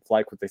if they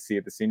like what they see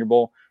at the Senior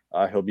Bowl,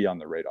 he'll be on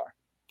the radar.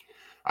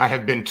 I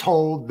have been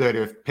told that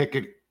if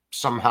Pickett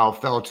somehow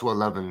fell to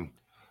 11,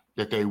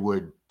 that they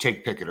would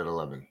take Pickett at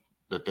 11,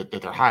 that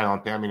they're high on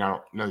Pickett. I mean, I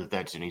don't know that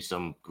that's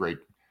some great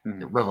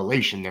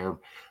revelation there.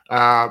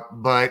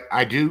 But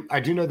I do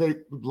know they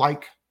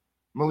like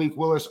Malik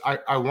Willis.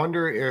 I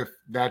wonder if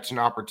that's an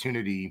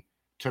opportunity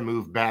to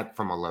move back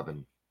from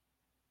 11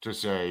 to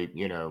say,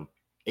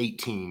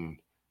 18,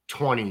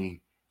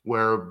 20,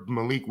 where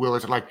Malik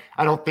Willis,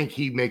 I don't think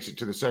he makes it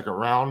to the second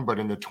round, but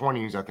in the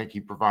 20s, I think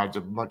he provides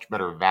a much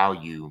better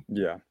value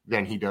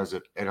than he does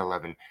at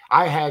 11.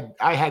 I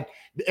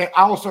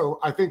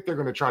think they're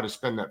going to try to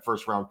spend that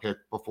first round pick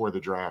before the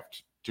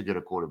draft to get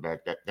a quarterback.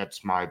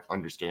 That's my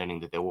understanding,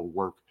 that they will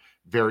work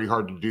very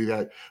hard to do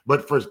that.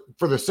 But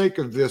for the sake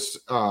of this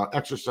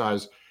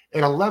exercise,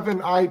 at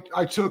 11, I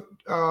took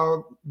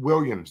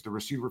Williams, the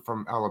receiver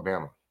from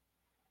Alabama,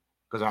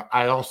 because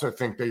I also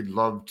think they'd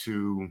love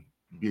to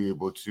be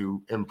able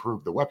to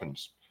improve the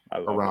weapons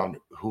around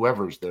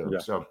whoever's there. Yeah.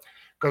 So,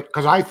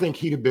 because I think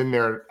he'd have been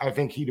there. I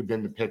think he'd have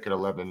been the pick at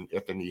 11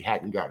 if he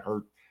hadn't got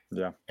hurt.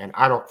 Yeah. And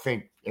I don't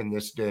think in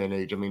this day and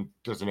age, I mean,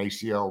 does an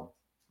ACL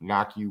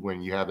knock you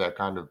when you have that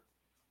kind of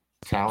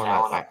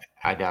talent?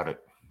 I doubt it.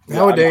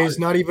 Nowadays,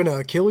 not even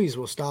Achilles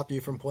will stop you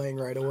from playing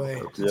right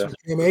away. That's what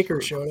Cam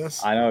Akers showed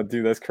us. I know,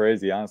 dude, that's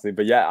crazy, honestly.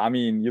 But yeah, I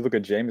mean, you look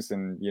at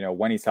Jameson,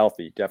 when he's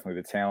healthy,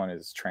 definitely the talent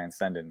is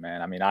transcendent,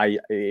 man. I mean,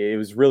 it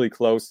was really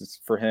close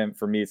for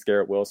me, it's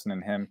Garrett Wilson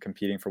and him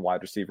competing for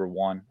wide receiver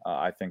 1.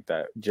 I think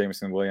that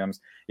Jameson Williams,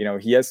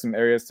 he has some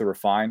areas to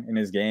refine in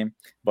his game,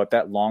 but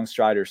that long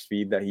strider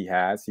speed that he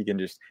has, he can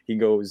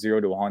go 0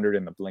 to 100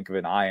 in the blink of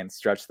an eye and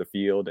stretch the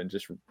field and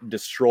just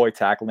destroy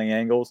tackling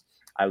angles.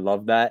 I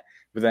love that.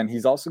 But then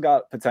he's also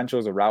got potential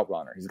as a route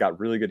runner. He's got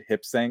really good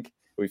hip sync.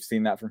 We've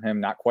seen that from him.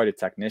 Not quite a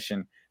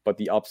technician, but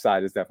the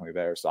upside is definitely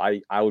there. So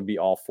I would be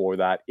all for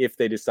that if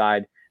they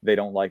decide they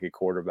don't like a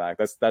quarterback.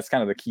 That's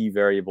kind of the key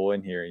variable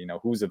in here.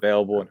 Who's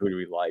available and who do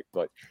we like?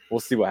 But we'll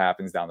see what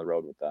happens down the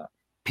road with that.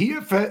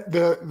 PFF,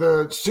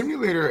 the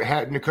simulator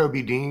had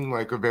Nakobe Dean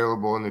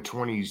available in the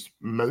 20s.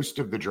 Most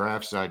of the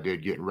drafts I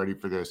did getting ready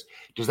for this.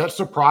 Does that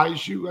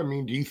surprise you? I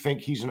mean, do you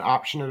think he's an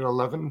option at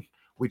 11?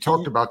 We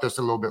talked about this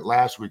a little bit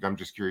last week. I'm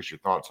just curious your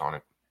thoughts on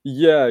it.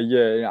 Yeah.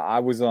 I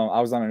was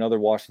on another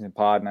Washington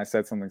pod and I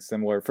said something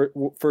similar.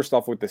 First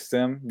off, with the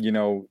sim,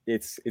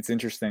 it's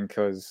interesting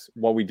because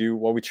what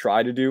we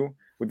try to do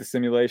with the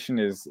simulation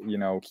is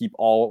keep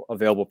all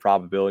available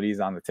probabilities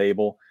on the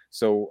table.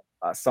 So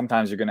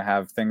sometimes you're going to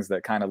have things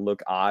that kind of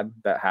look odd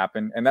that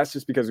happen, and that's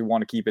just because we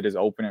want to keep it as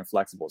open and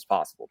flexible as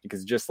possible.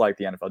 Because just like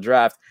the NFL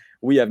draft,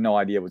 we have no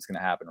idea what's going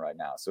to happen right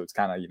now. So it's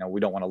kind of we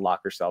don't want to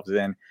lock ourselves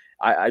in.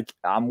 I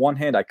on one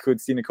hand, I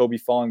could see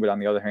Nakobe falling, but on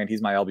the other hand,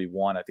 he's my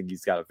LB1. I think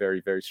he's got a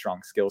very, very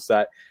strong skill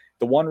set.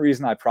 The one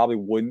reason I probably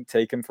wouldn't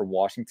take him for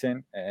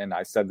Washington, and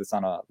I said this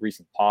on a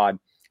recent pod,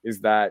 is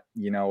that,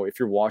 if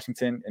you're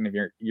Washington and if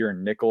you're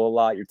in nickel a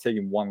lot, you're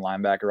taking one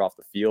linebacker off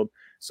the field.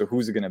 So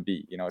who's it going to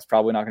be? It's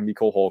probably not going to be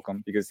Cole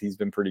Holcomb because he's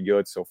been pretty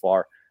good so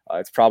far.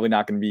 It's probably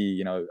not going to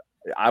be,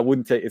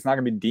 it's not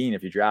going to be Dean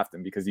if you draft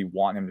him because you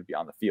want him to be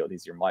on the field.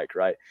 He's your Mike,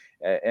 right?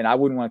 And I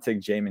wouldn't want to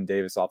take Jamin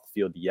Davis off the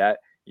field yet.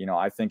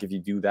 I think if you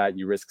do that,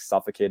 you risk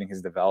suffocating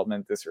his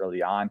development this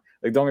early on.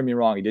 Don't get me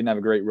wrong, he didn't have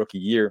a great rookie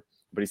year,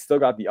 but he's still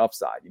got the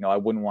upside. I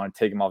wouldn't want to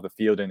take him off the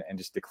field and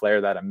just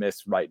declare that a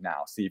miss right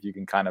now. See if you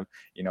can kind of,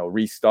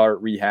 restart,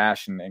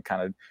 rehash, and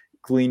kind of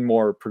glean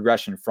more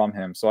progression from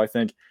him. So I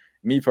think,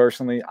 me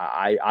personally,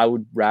 I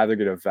would rather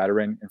get a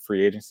veteran in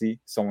free agency,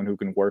 someone who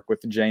can work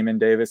with Jamin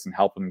Davis and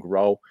help him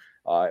grow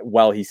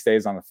while he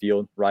stays on the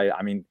field, right?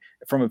 I mean,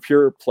 from a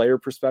pure player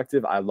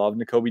perspective, I love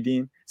Nakobe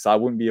Dean, so I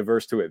wouldn't be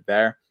averse to it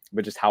there.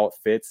 But just how it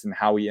fits and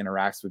how he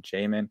interacts with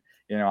Jamin,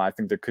 I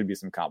think there could be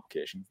some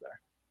complications there.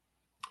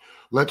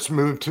 Let's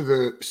move to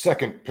the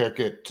second pick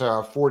at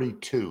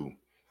 42.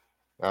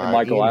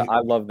 Michael, I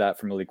love that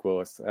from Malik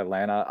Willis,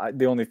 Atlanta.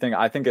 The only thing,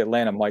 I think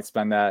Atlanta might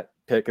spend that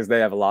pick because they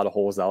have a lot of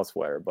holes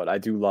elsewhere, but I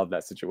do love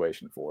that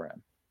situation for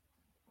him.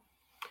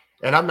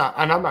 And I'm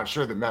not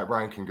sure that Matt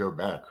Ryan can go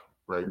back,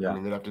 right? Yeah. I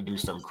mean, they'd have to do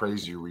some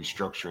crazy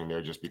restructuring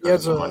there just because he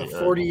has of the money.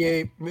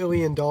 $48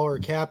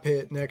 million cap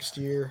hit next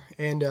year.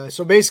 And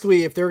so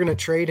basically, if they're going to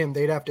trade him,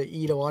 they'd have to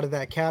eat a lot of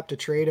that cap to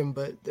trade him.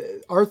 But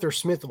Arthur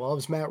Smith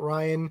loves Matt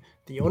Ryan.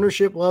 The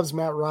ownership loves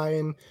Matt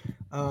Ryan.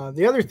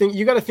 The other thing,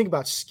 you got to think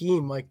about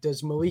scheme.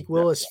 Does Malik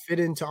Willis fit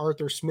into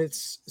Arthur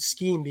Smith's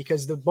scheme?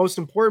 Because the most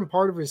important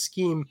part of his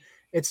scheme,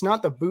 it's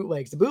not the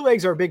bootlegs. The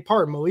bootlegs are a big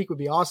part. Malik would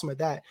be awesome at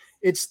that.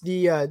 It's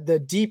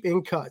the deep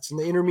in cuts and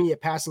the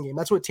intermediate passing game.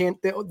 That's what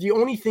the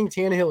only thing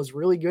Tannehill is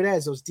really good at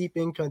is those deep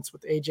in cuts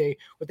with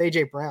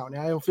AJ Brown.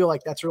 And I don't feel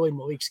like that's really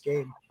Malik's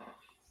game.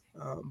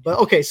 But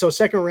okay, so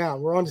second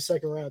round, we're on to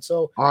second round.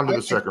 So on to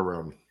the second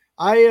round.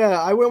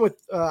 I went with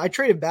I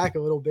traded back a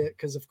little bit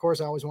because of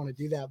course I always want to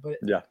do that, but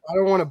Yeah, I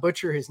don't want to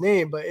butcher his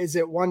name. But is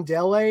it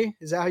Wandale?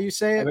 Is that how you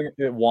say it? I think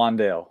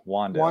Wandale.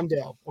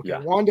 Wandale. Okay,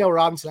 Yeah. Wandale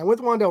Robinson. I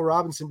went with Wandale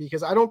Robinson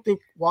because I don't think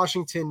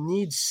Washington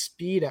needs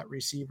speed at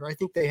receiver. I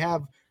think they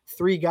have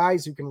 3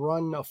 guys who can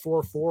run a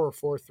 4-4 or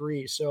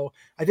 4-3. So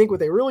I think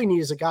what they really need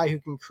is a guy who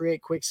can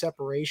create quick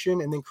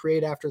separation and then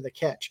create after the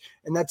catch.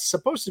 And that's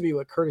supposed to be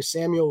what Curtis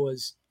Samuel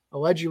was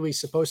allegedly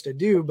supposed to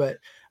do, but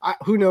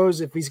who knows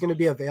if he's going to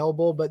be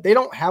available. But they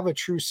don't have a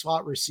true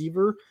slot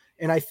receiver,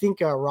 and I think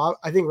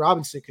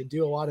Robinson could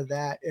do a lot of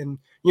that. And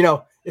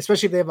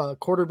especially if they have a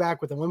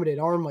quarterback with a limited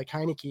arm like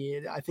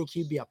Heineke, I think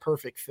he'd be a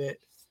perfect fit.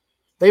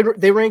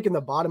 They rank in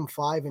the bottom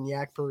 5 in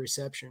yak per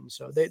reception,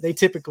 so they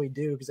typically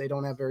do because they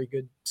don't have very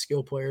good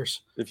skill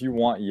players. If you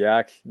want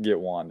yak, get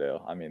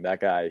Wandale. I mean,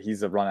 that guy,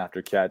 he's a run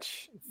after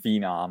catch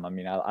phenom. I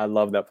mean, I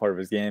love that part of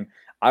his game.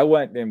 I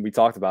went, and we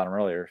talked about him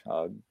earlier,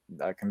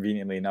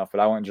 conveniently enough, but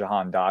I went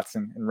Jahan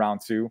Dotson in round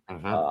 2.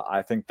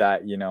 I think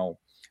that,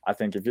 I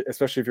think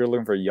especially if you're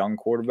looking for a young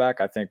quarterback,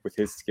 I think with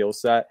his skill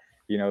set,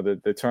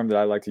 the term that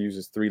I like to use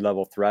is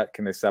 3-level threat.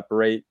 Can they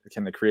separate?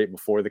 Can they create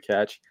before the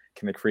catch?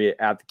 Can they create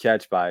at the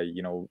catch by,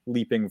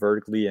 leaping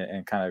vertically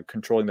and kind of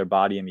controlling their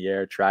body in the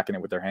air, tracking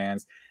it with their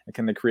hands? And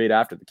can they create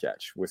after the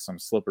catch with some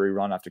slippery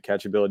run after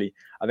catch ability?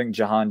 I think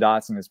Jahan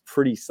Dotson is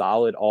pretty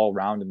solid all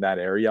around in that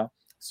area.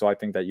 So I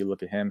think that you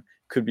look at him,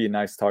 could be a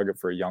nice target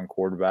for a young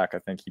quarterback. I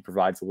think he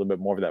provides a little bit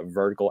more of that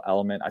vertical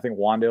element. I think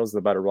Wandale is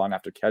the better run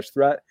after catch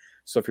threat.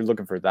 So if you're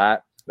looking for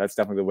that, that's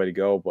definitely the way to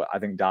go. But I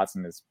think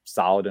Dotson is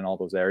solid in all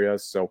those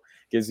areas. So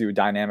gives you a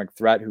dynamic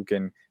threat who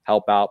can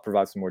help out,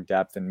 provide some more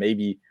depth, and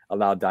maybe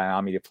allow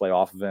Diami to play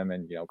off of him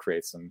and,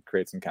 create some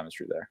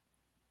chemistry there.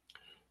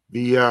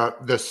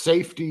 The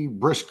safety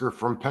Brisker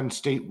from Penn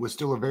State was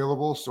still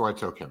available, so I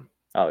took him.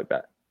 I like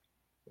that.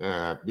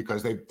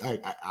 Because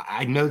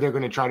I know they're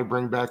going to try to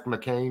bring back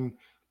McCain,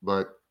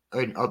 but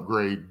an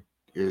upgrade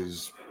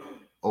is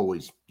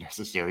always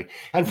necessary.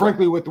 And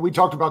frankly, we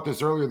talked about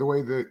this earlier, the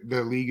way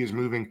the league is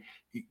moving,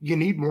 you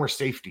need more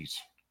safeties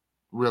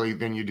really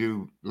than you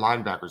do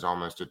linebackers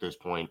almost at this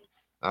point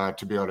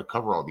to be able to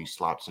cover all these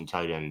slots and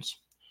tight ends.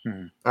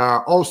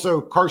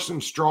 Also,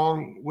 Carson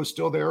Strong was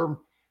still there.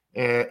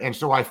 And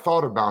so I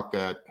thought about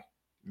that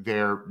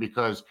there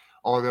because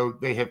although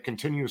they have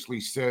continuously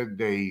said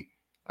they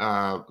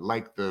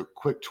like the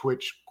quick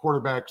twitch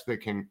quarterbacks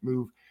that can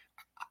move,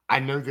 I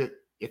know that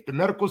if the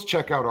medicals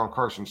check out on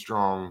Carson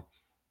Strong,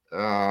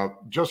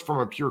 just from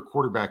a pure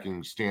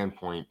quarterbacking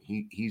standpoint,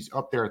 he's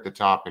up there at the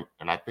top,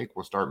 and I think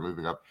we'll start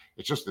moving up.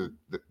 It's just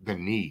the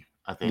knee,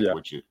 I think,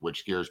 which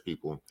scares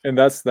people. And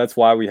that's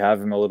why we have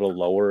him a little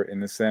lower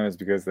in the sim, is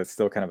because that's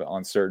still kind of an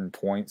uncertain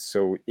point.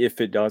 So if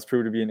it does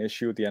prove to be an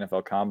issue with the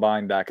NFL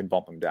Combine, that could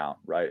bump him down,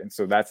 right? And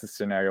so that's the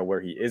scenario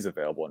where he is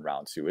available in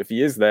round 2. If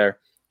he is there,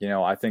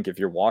 I think if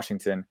you're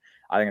Washington,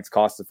 I think it's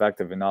cost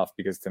effective enough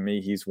because to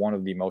me, he's one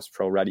of the most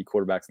pro-ready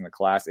quarterbacks in the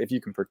class. If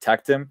you can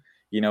protect him,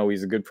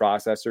 he's a good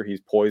processor. He's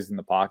poised in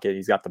the pocket.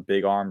 He's got the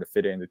big arm to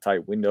fit it into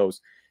tight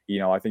windows.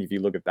 I think if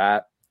you look at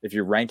that, if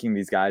you're ranking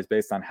these guys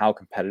based on how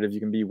competitive you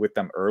can be with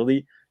them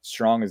early,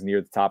 Strong is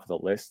near the top of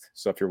the list.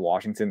 So if you're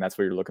Washington, that's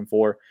what you're looking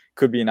for.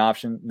 Could be an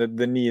option. The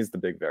knee is the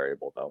big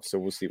variable, though. So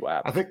we'll see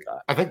what happens.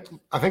 I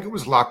think it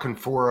was La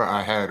Confora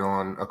I had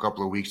on a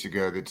couple of weeks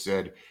ago that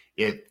said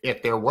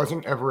if there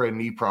wasn't ever a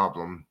knee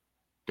problem,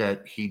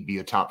 that he'd be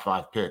a top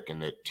 5 pick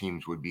and that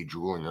teams would be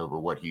drooling over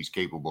what he's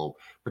capable,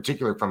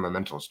 particularly from a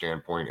mental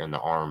standpoint and the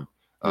arm.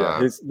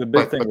 The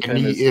big thing with him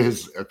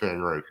is a thing,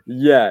 right?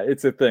 Yeah,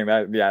 it's a thing.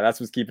 That's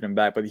what's keeping him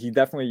back. But he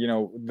definitely,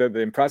 the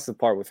impressive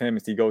part with him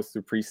is he goes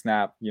through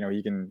pre-snap.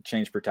 He can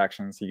change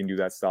protections. He can do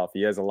that stuff.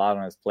 He has a lot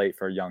on his plate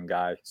for a young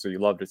guy. So you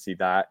love to see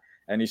that.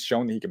 And he's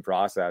shown that he can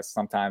process.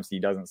 Sometimes he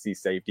doesn't see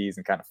safeties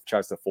and kind of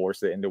tries to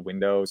force it into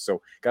windows.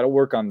 So got to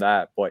work on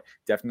that, but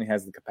definitely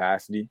has the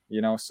capacity,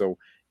 So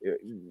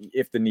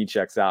if the knee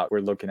checks out, we're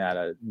looking at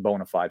a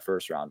bona fide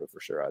first rounder for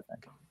sure, I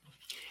think.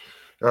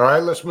 All right,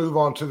 let's move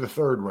on to the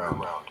third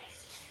round.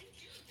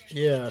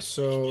 Yeah,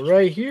 so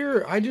right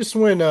here, I just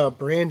went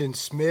Brandon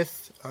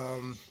Smith.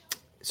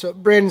 So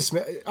Brandon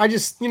Smith, I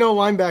just,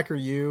 linebacker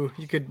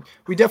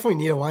we definitely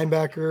need a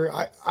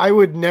linebacker. I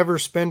would never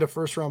spend a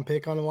first round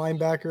pick on a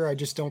linebacker. I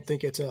just don't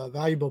think it's a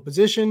valuable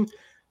position.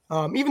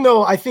 Even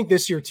though I think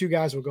this year 2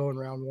 guys will go in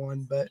round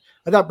 1, but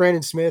I thought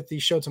Brandon Smith, he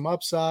showed some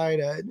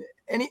upside.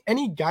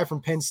 Any guy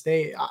from Penn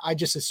State, I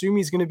just assume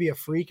he's going to be a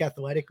freak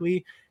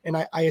athletically, and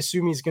I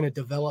assume he's going to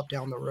develop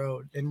down the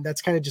road. And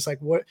that's kind of just like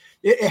what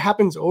it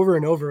happens over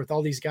and over with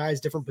all these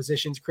guys, different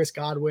positions, Chris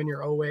Godwin,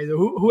 your Owe,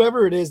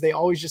 whoever it is, they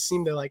always just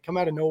seem to like come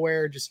out of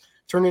nowhere, just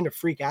turn into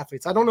freak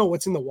athletes. I don't know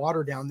what's in the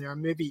water down there.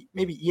 Maybe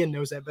Ian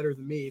knows that better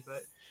than me,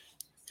 but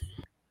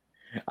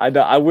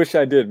I wish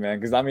I did, man.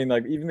 Because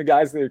even the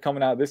guys that are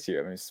coming out this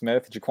year.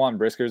 Smith, Jaquan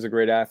Brisker is a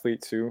great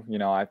athlete too.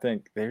 I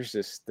think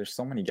there's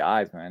so many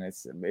guys, man.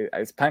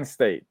 It's Penn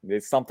State.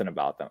 There's something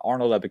about them.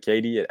 Arnold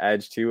Ebiketie at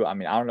edge too. I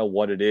don't know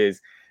what it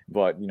is.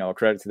 but a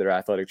credit to their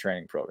athletic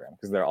training program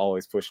because they're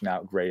always pushing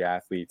out great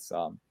athletes.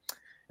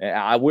 And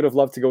I would have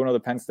loved to go another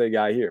Penn State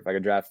guy here. If I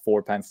could draft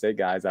 4 Penn State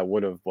guys, I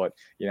would have. But,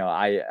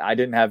 I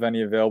didn't have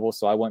any available,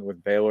 so I went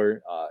with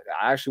Baylor.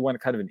 I actually went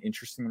kind of an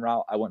interesting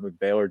route. I went with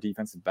Baylor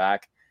defensive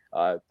back.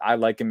 I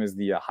like him as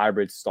the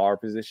hybrid star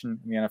position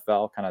in the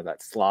NFL, kind of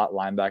that slot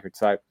linebacker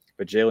type.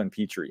 But Jalen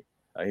Petrie,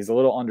 he's a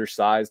little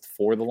undersized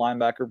for the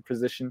linebacker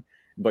position,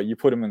 but you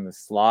put him in the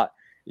slot.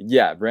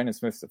 Yeah, Brandon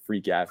Smith's a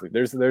freak athlete.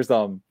 There's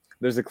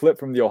a clip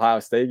from the Ohio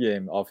State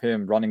game of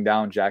him running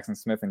down Jackson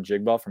Smith and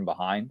Jigba from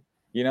behind.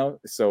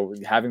 So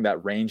having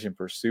that range and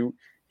pursuit,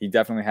 he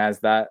definitely has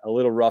that. A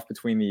little rough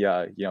between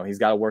the, he's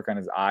got to work on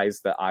his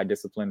eyes, the eye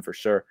discipline for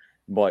sure,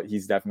 but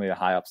he's definitely a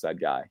high upside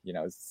guy.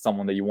 It's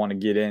someone that you want to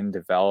get in,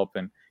 develop,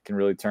 and can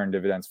really turn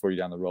dividends for you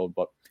down the road.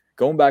 But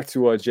going back to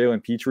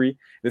Jalen Petrie,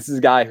 this is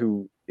a guy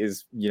who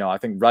is, I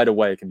think right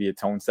away can be a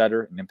tone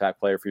setter, an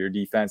impact player for your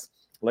defense.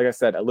 Like I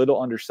said, a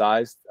little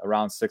undersized,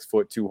 around 6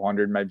 foot,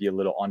 200, might be a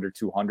little under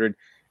 200.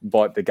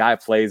 But the guy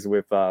plays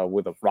with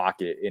a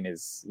rocket in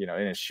his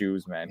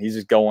shoes, man. He's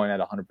just going at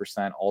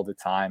 100% all the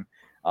time.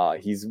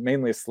 He's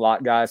mainly a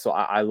slot guy, so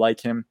I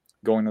like him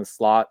going to the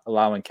slot,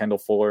 allowing Kendall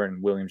Fuller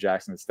and William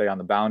Jackson to stay on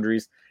the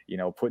boundaries.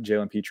 Put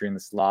Jalen Petrie in the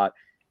slot.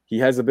 He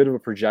has a bit of a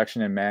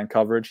projection in man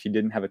coverage. He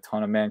didn't have a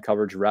ton of man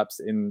coverage reps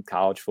in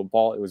college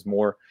football. It was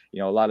more,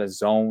 a lot of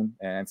zone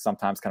and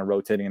sometimes kind of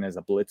rotating in as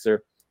a blitzer.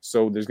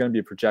 So there's going to be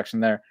a projection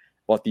there.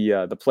 But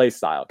the play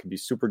style can be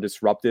super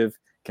disruptive.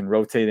 Can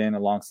rotate in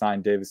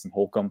alongside Davis and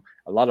Holcomb.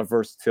 A lot of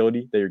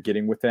versatility that you're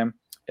getting with him.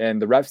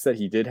 And the reps that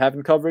he did have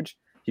in coverage,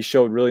 he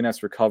showed really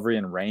nice recovery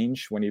and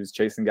range when he was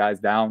chasing guys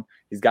down.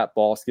 He's got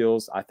ball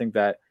skills. I think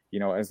that,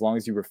 as long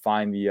as you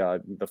refine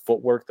the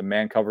footwork, the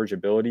man coverage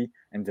ability,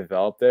 and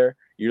develop there,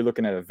 you're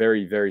looking at a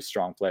very, very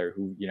strong player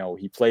who,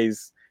 he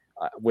plays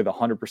with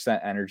 100%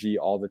 energy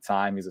all the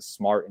time. He's a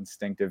smart,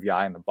 instinctive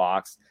guy in the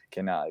box,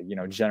 can,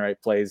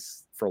 generate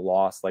plays for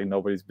loss like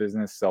nobody's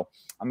business. So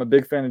I'm a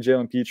big fan of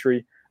Jalen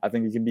Petrie. I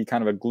think he can be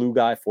kind of a glue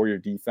guy for your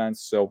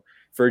defense. So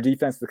for a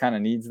defense that kind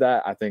of needs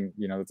that, I think,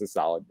 it's a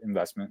solid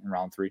investment in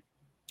round 3.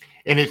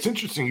 And it's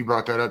interesting you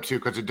brought that up too,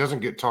 because it doesn't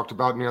get talked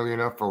about nearly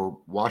enough for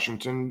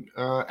Washington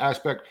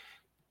aspect.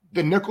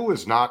 The nickel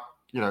is not,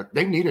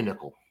 they need a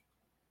nickel.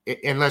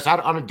 Unless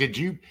did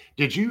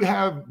you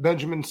have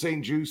Benjamin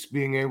St. Juste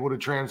being able to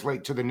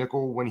translate to the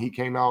nickel when he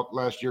came out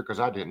last year?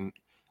 Because I didn't.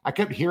 I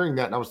kept hearing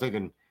that and I was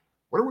thinking,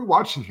 what are we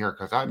watching here?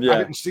 Because I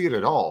didn't see it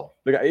at all.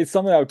 It's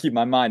something I would keep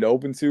my mind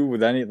open to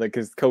with any,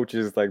 because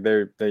coaches, they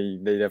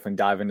definitely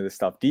dive into this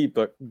stuff deep,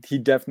 but he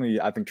definitely,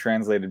 I think,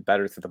 translated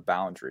better to the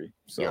boundary.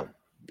 So,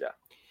 yeah.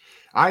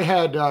 I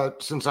had,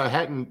 since I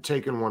hadn't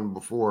taken one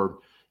before,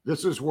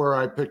 this is where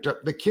I picked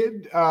up the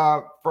kid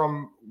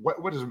from,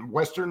 what is it,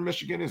 Western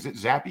Michigan? Is it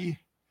Zappy?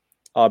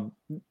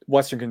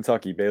 Western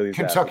Kentucky, Bailey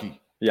Kentucky. Zappy.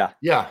 Yeah.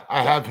 Yeah,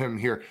 I have him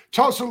here.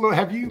 Tell us a little,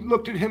 have you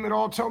looked at him at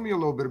all? Tell me a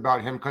little bit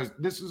about him, because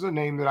this is a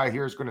name that I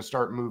hear is going to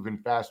start moving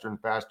faster and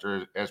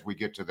faster as we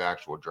get to the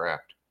actual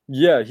draft.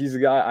 Yeah, he's a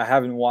guy. I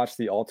haven't watched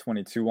the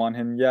All-22 on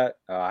him yet.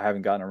 I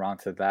haven't gotten around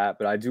to that,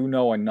 but I do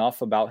know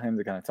enough about him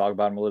to kind of talk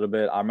about him a little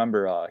bit. I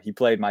remember he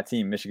played my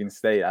team, Michigan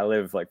State. I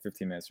live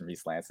 15 minutes from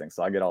East Lansing,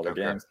 so I get all the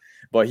games.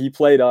 But he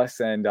played us,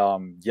 and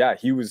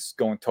he was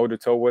going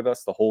toe-to-toe with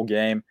us the whole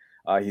game.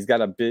 He's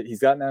got an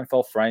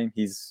NFL frame.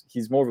 He's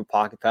more of a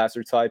pocket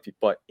passer type,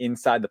 but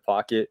inside the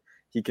pocket,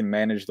 he can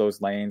manage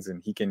those lanes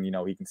and he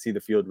can see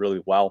the field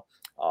really well.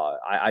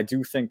 I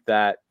do think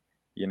that,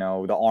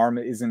 the arm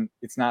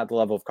it's not the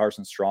level of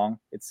Carson Strong.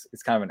 It's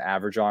kind of an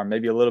average arm,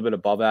 maybe a little bit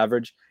above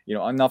average,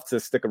 enough to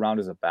stick around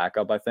as a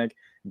backup, I think.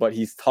 But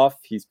he's tough.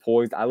 He's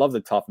poised. I love the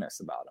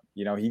toughness about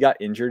him. He got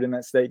injured in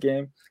that state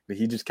game, but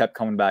he just kept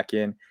coming back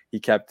in. He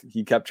kept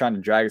trying to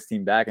drag his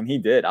team back, and he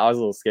did. I was a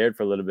little scared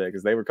for a little bit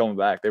because they were coming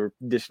back. They were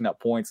dishing up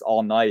points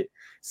all night.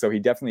 So he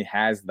definitely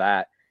has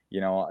that.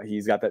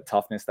 He's got that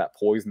toughness, that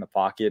poise in the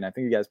pocket, and I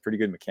think he has pretty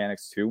good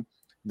mechanics too.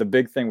 The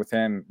big thing with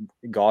him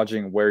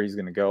gauging where he's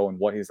going to go and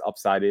what his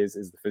upside is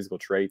the physical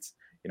traits.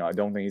 I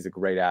don't think he's a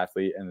great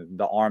athlete, and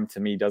the arm to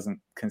me doesn't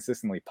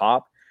consistently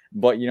pop.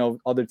 But,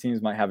 other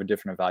teams might have a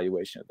different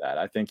evaluation of that.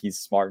 I think he's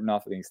smart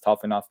enough. I think he's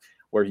tough enough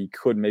where he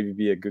could maybe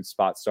be a good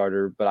spot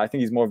starter. But I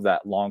think he's more of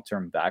that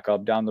long-term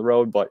backup down the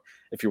road. But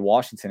if you're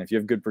Washington, if you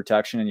have good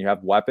protection and you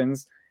have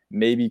weapons,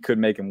 maybe could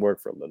make him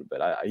work for a little bit.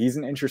 He's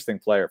an interesting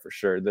player for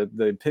sure.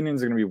 The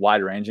opinions are going to be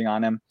wide-ranging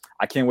on him.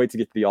 I can't wait to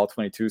get to the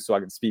All-22 so I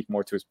can speak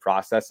more to his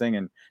processing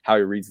and how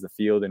he reads the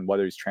field and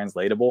whether he's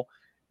translatable.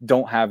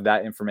 Don't have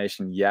that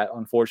information yet,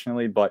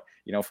 unfortunately. But,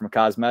 from a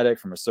cosmetic,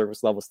 from a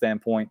surface level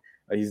standpoint,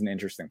 he's an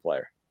interesting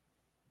player.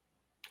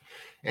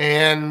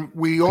 And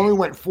we only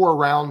went 4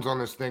 rounds on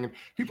this thing. And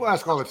people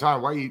ask all the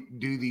time why you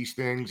do these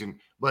things.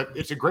 But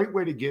it's a great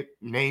way to get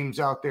names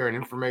out there and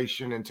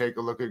information and take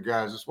a look at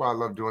guys. That's why I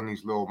love doing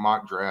these little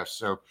mock drafts.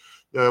 So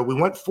we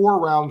went 4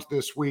 rounds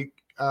this week.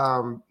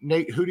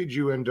 Nate, who did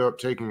you end up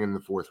taking in the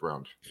 4th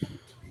round?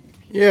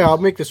 Yeah, I'll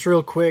make this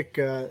real quick.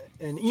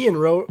 And Ian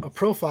wrote a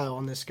profile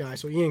on this guy,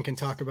 so Ian can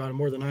talk about it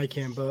more than I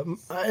can. But and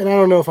I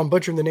don't know if I'm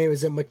butchering the name.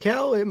 Is it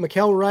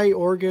Mikel Wright,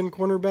 Oregon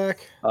cornerback?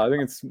 I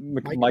think it's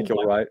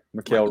Michael Wright.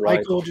 Michael Wright.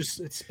 Michael, just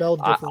it's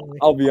spelled differently.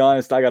 I'll be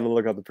honest. I got to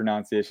look up the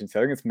pronunciation. So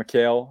I think it's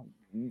Michael.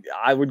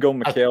 I would go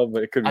Michael,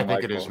 but it could be Michael.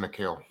 I think it is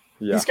Michael.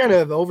 Yeah. He's kind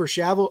of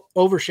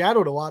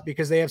overshadowed a lot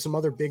because they have some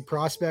other big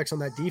prospects on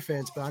that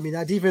defense. But I mean,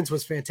 that defense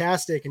was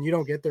fantastic, and you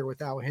don't get there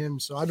without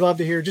him. So I'd love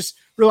to hear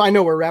I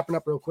know we're wrapping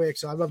up real quick,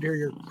 so I'd love to hear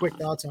your quick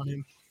thoughts on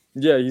him.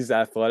 Yeah, he's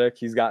athletic.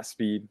 He's got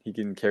speed. He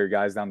can carry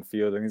guys down the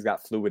field, and he's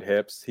got fluid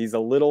hips. He's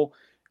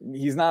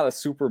not a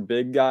super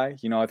big guy.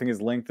 I think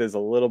his length is a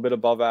little bit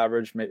above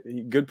average,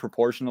 good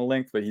proportional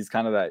length, but he's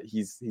kind of that.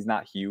 He's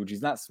not huge.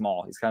 He's not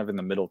small. He's kind of in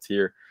the middle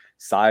tier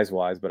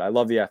size-wise, but I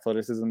love the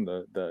athleticism,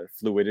 the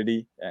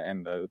fluidity,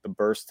 and the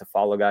burst to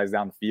follow guys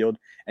down the field.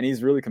 And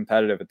he's really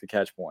competitive at the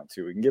catch point,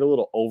 too. He can get a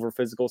little over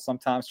physical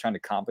sometimes, trying to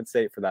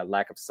compensate for that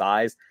lack of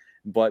size,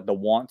 but the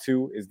want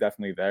to is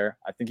definitely there.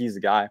 I think he's a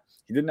guy.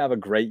 He didn't have a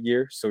great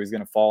year, so he's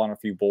going to fall on a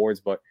few boards,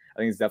 but I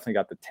think he's definitely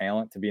got the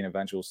talent to be an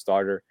eventual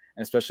starter.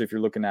 And especially if you're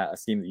looking at a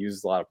team that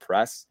uses a lot of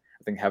press,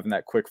 I think having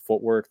that quick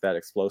footwork, that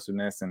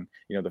explosiveness, and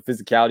the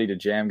physicality to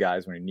jam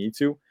guys when you need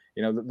to,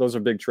 those are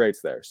big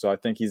traits there. So I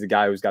think he's a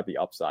guy who's got the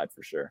upside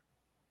for sure.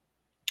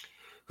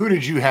 Who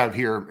did you have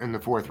here in the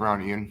fourth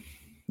round, Ian?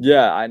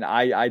 Yeah, and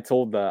I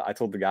told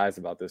the guys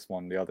about this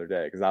one the other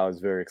day because I was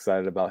very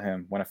excited about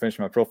him. When I finished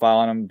my profile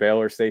on him,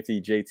 Baylor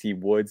safety JT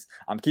Woods.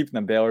 I'm keeping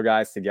the Baylor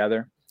guys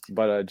together,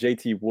 but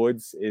JT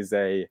Woods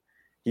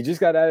he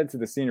just got added to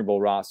the Senior Bowl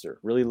roster.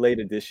 Really late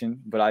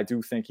addition, but I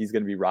do think he's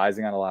going to be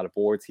rising on a lot of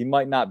boards. He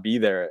might not be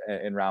there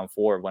in round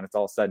 4 when it's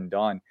all said and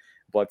done,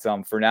 but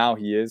for now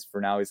he is. For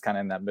now he's kind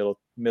of in that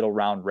middle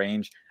round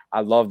range.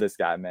 I love this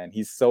guy, man.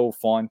 He's so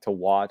fun to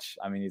watch.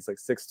 I mean, he's like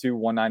 6'2",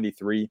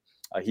 193.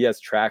 He has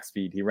track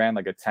speed. He ran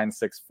like a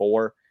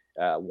 10.64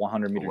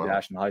 100-meter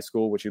dash in high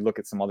school, which you look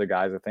at some other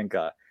guys. I think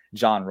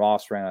John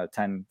Ross ran a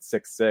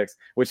 10.66,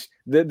 which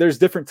there's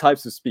different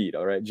types of speed.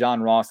 All right.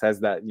 John Ross has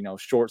that,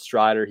 short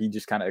strider. He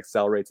just kind of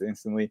accelerates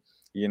instantly,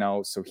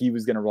 so he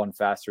was going to run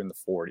faster in the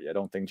 40. I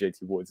don't think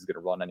JT Woods is going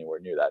to run anywhere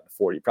near that in the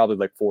 40, probably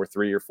like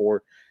 4.3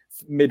 or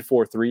mid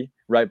 4.3.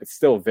 Right. But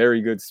still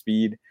very good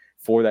speed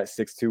for that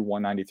 6'2",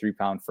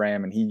 193-pound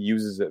frame, and he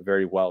uses it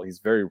very well. He's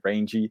very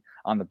rangy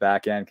on the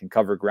back end, can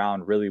cover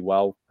ground really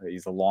well.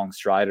 He's a long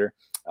strider.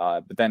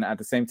 But then at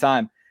the same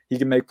time, he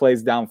can make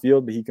plays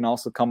downfield, but he can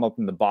also come up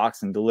in the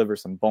box and deliver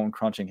some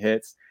bone-crunching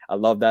hits. I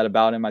love that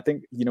about him. I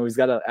think, he's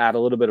got to add a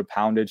little bit of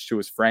poundage to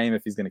his frame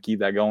if he's going to keep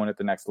that going at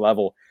the next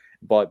level.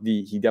 But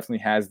he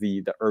definitely has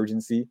the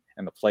urgency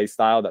and the play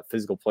style, that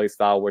physical play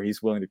style where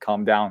he's willing to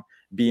come down,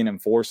 be an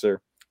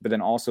enforcer. But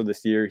then also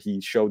this year,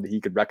 he showed that he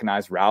could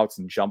recognize routes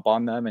and jump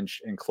on them and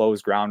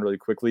close ground really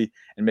quickly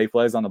and make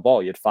plays on the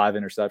ball. He had 5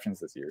 interceptions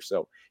this year.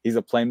 So he's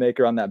a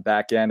playmaker on that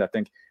back end. I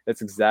think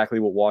that's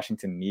exactly what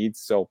Washington needs.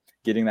 So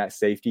getting that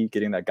safety,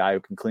 getting that guy who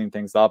can clean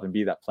things up and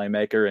be that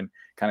playmaker and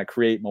kind of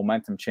create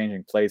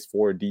momentum-changing plays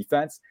for a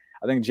defense,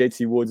 I think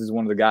JT Woods is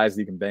one of the guys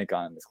that you can bank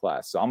on in this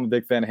class. So I'm a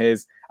big fan of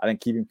his. I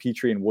think keeping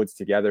Petrie and Woods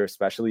together,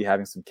 especially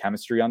having some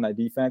chemistry on that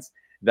defense,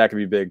 that could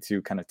be big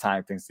too, kind of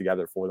tying things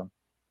together for them.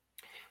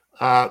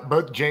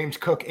 Both James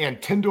Cook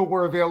and Tyndall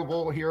were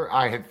available here.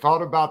 I had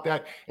thought about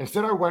that.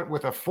 Instead, I went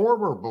with a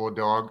former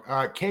Bulldog.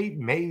 Cade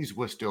Mays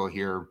was still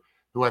here,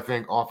 who I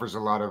think offers a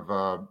lot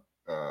of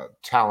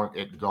talent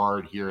at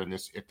guard here at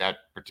that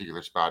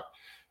particular spot.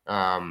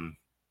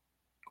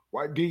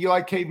 Why do you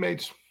like Cade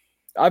Mays?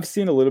 I've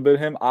seen a little bit of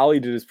him. Ollie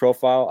did his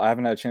profile. I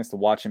haven't had a chance to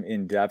watch him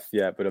in depth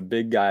yet, but a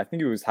big guy. I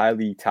think he was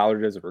highly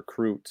touted as a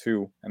recruit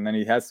too. And then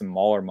he has some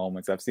mauler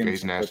moments. I've seen him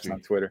some clips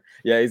on Twitter.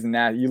 Yeah, he's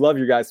nasty. You love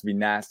your guys to be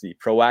nasty.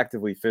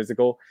 Proactively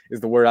physical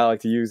is the word I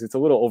like to use. It's a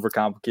little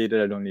overcomplicated.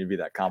 I don't need to be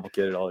that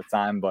complicated all the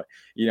time, but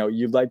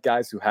you like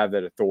guys who have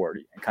that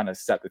authority and kind of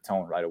set the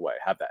tone right away,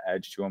 have that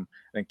edge to them.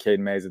 I think Cade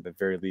Mays at the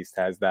very least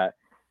has that.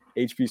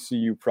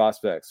 HBCU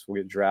prospects will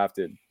get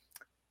drafted.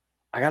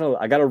 I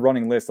got a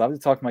running list. I'll have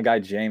to talk to my guy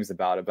James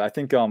about it, but I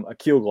think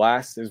Akil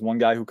Glass is one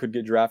guy who could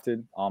get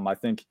drafted. I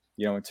think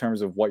in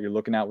terms of what you're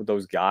looking at with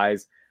those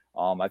guys,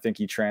 I think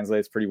he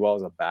translates pretty well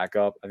as a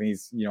backup. I think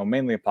he's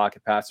mainly a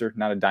pocket passer,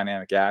 not a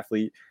dynamic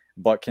athlete,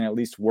 but can at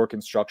least work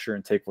in structure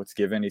and take what's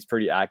given. He's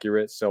pretty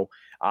accurate. So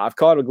I've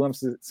caught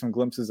some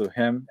glimpses of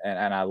him,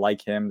 and I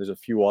like him. There's a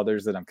few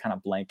others that I'm kind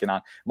of blanking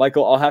on.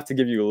 Michael, I'll have to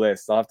give you a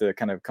list. I'll have to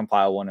kind of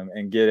compile one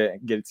and get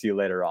it to you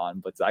later on.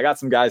 But I got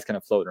some guys kind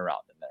of floating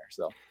around in there.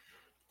 So.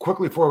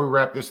 Quickly before we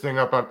wrap this thing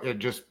up,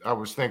 I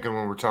was thinking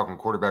when we were talking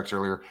quarterbacks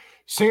earlier,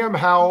 Sam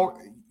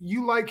Howell,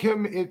 you like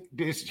him?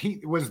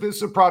 Was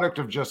this a product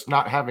of just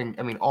not having?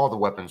 I mean, all the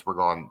weapons were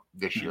gone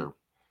this year.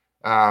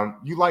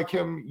 You like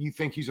him? You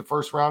think he's a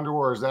first rounder,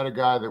 or is that a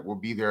guy that will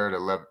be there at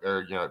 11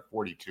 or at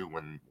 42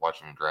 when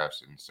watching the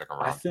drafts in the second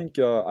round?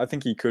 I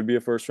think he could be a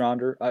first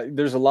rounder.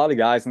 There's a lot of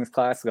guys in this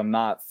class that I'm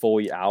not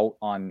fully out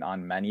on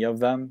many of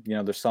them.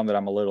 There's some that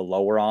I'm a little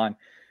lower on.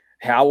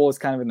 Howell is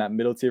kind of in that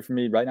middle tier for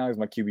me. Right now he's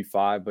my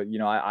QB5,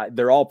 but,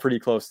 they're all pretty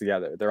close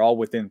together. They're all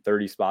within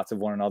 30 spots of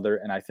one another.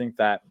 And I think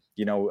that,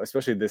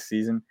 especially this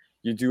season,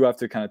 you do have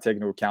to kind of take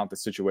into account the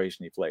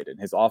situation he played in.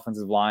 His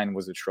offensive line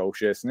was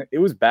atrocious, and it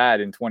was bad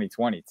in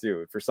 2020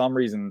 too. For some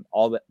reason,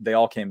 they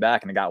all came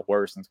back and it got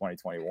worse in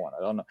 2021.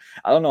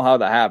 I don't know how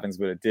that happens,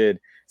 but it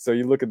did. So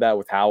you look at that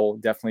with Howell,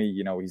 definitely,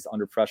 he's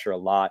under pressure a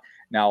lot.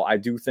 Now, I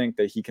do think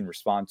that he can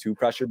respond to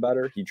pressure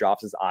better. He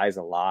drops his eyes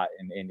a lot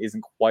and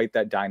isn't quite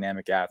that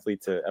dynamic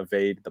athlete to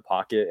evade the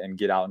pocket and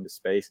get out into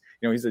space.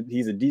 He's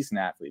a decent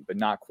athlete, but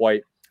not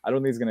quite. I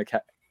don't think he's going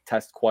to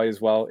test quite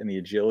as well in the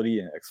agility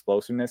and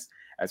explosiveness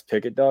as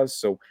Pickett does.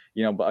 So,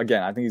 but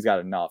again, I think he's got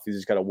enough. He's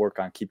just got to work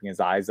on keeping his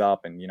eyes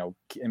up and,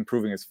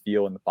 improving his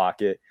feel in the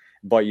pocket.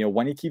 But,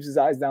 when he keeps his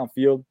eyes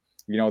downfield,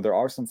 there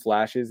are some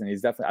flashes, and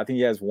I think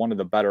he has one of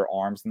the better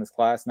arms in this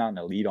class, not an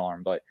elite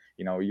arm, but,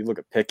 you look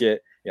at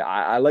Pickett. Yeah,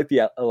 I like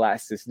the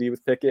elasticity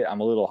with Pickett. I'm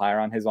a little higher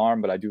on his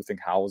arm, but I do think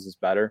Howell's is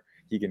better.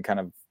 He can kind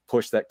of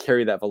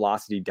carry that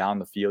velocity down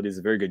the field. He's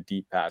a very good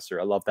deep passer.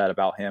 I love that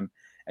about him.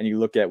 And you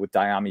look at with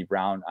Diami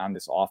Brown on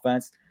this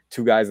offense,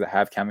 two guys that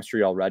have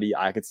chemistry already.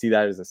 I could see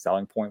that as a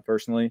selling point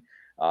personally.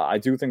 I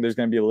do think there's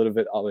going to be a little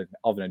bit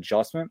of an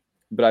adjustment,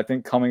 but I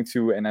think coming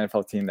to an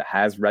NFL team that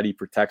has ready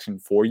protection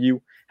for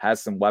you,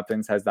 has some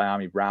weapons, has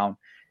Diami Brown,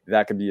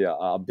 that could be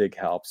a big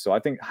help. So I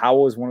think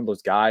Howell is one of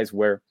those guys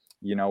where,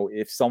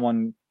 if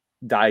someone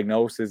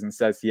diagnoses and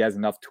says he has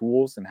enough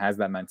tools and has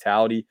that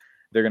mentality,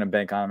 they're going to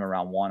bank on him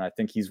around 1. I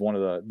think he's one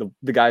of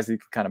the guys that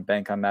can kind of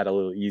bank on that a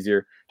little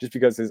easier just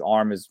because his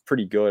arm is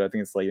pretty good. I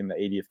think it's like in the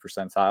 80th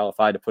percentile if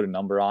I had to put a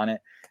number on it.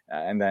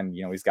 And then,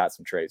 he's got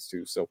some trades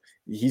too. So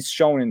he's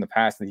shown in the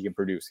past that he can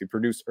produce. He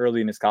produced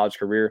early in his college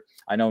career.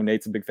 I know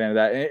Nate's a big fan of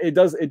that. And it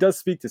does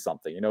speak to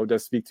something, it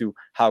does speak to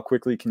how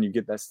quickly can you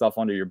get that stuff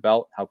under your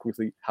belt? How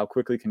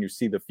quickly can you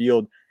see the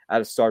field at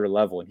a starter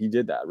level? And he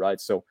did that,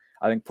 right? So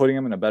I think putting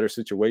him in a better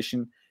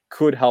situation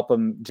could help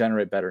him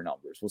generate better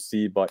numbers. We'll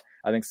see, but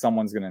I think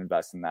someone's going to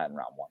invest in that in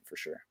round 1 for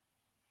sure.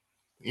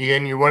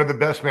 Ian, you're one of the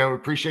best, man. We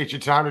appreciate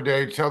your time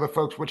today. Tell the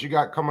folks what you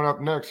got coming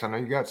up next. I know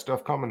you got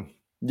stuff coming.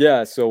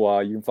 Yeah, so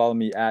you can follow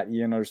me at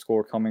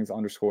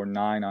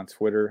Ian_Cummings_9 on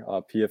Twitter.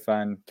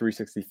 PFN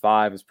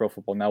 365 is Pro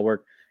Football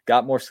Network.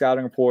 Got more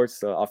scouting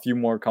reports, a few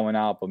more coming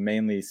out, but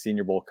mainly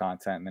Senior Bowl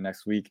content in the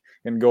next week.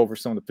 Going to go over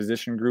some of the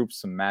position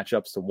groups, some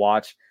matchups to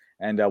watch.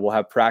 And we'll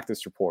have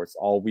practice reports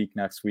all week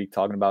next week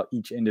talking about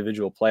each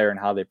individual player and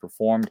how they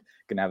performed.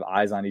 Going to have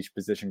eyes on each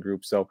position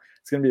group. So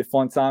it's going to be a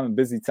fun time, a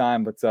busy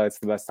time, but it's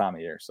the best time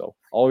of year. So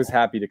always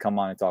happy to come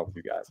on and talk with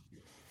you guys.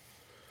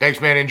 Thanks,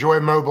 man.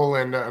 Enjoy Mobile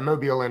and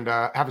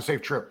have a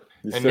safe trip.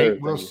 Yes, and sir.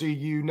 Nate, we'll see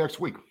you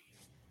next week.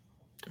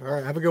 All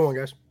right. Have a good one,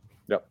 guys.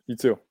 Yep. You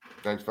too.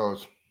 Thanks,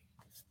 fellas.